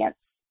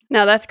experience.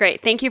 No, that's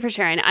great. Thank you for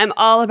sharing. I'm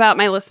all about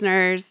my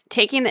listeners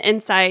taking the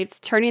insights,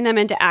 turning them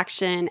into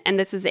action, and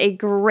this is a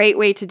great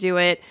way to do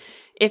it.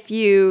 If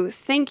you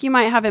think you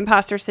might have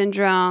imposter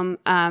syndrome,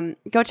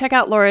 go check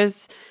out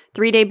Laura's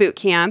 3-day boot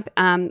camp.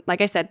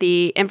 Like I said,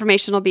 the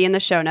information will be in the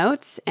show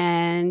notes,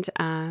 and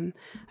I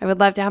would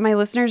love to have my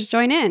listeners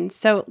join in.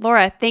 So,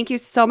 Laura, thank you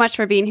so much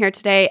for being here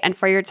today and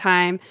for your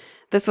time.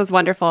 This was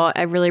wonderful.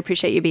 I really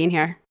appreciate you being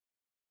here.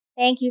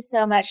 Thank you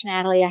so much,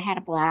 Natalie. I had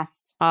a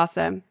blast.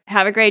 Awesome.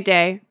 Have a great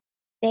day.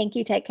 Thank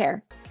you. Take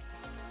care.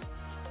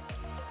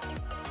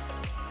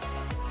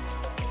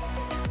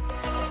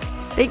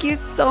 Thank you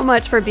so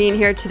much for being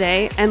here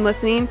today and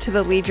listening to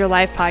the Lead Your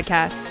Life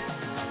podcast.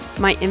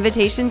 My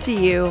invitation to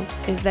you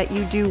is that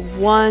you do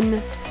one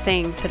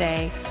thing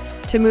today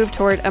to move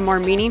toward a more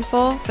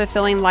meaningful,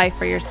 fulfilling life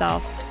for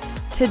yourself.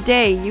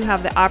 Today, you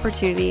have the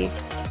opportunity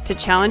to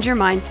challenge your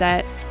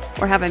mindset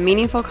or have a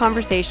meaningful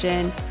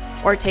conversation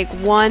or take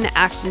one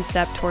action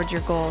step towards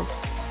your goals.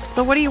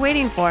 So what are you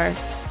waiting for?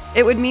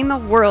 It would mean the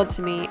world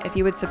to me if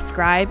you would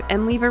subscribe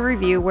and leave a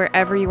review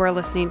wherever you are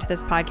listening to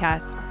this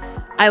podcast.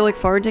 I look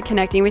forward to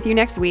connecting with you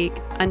next week.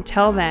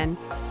 Until then,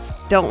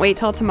 don't wait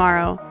till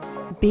tomorrow.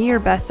 Be your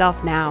best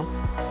self now.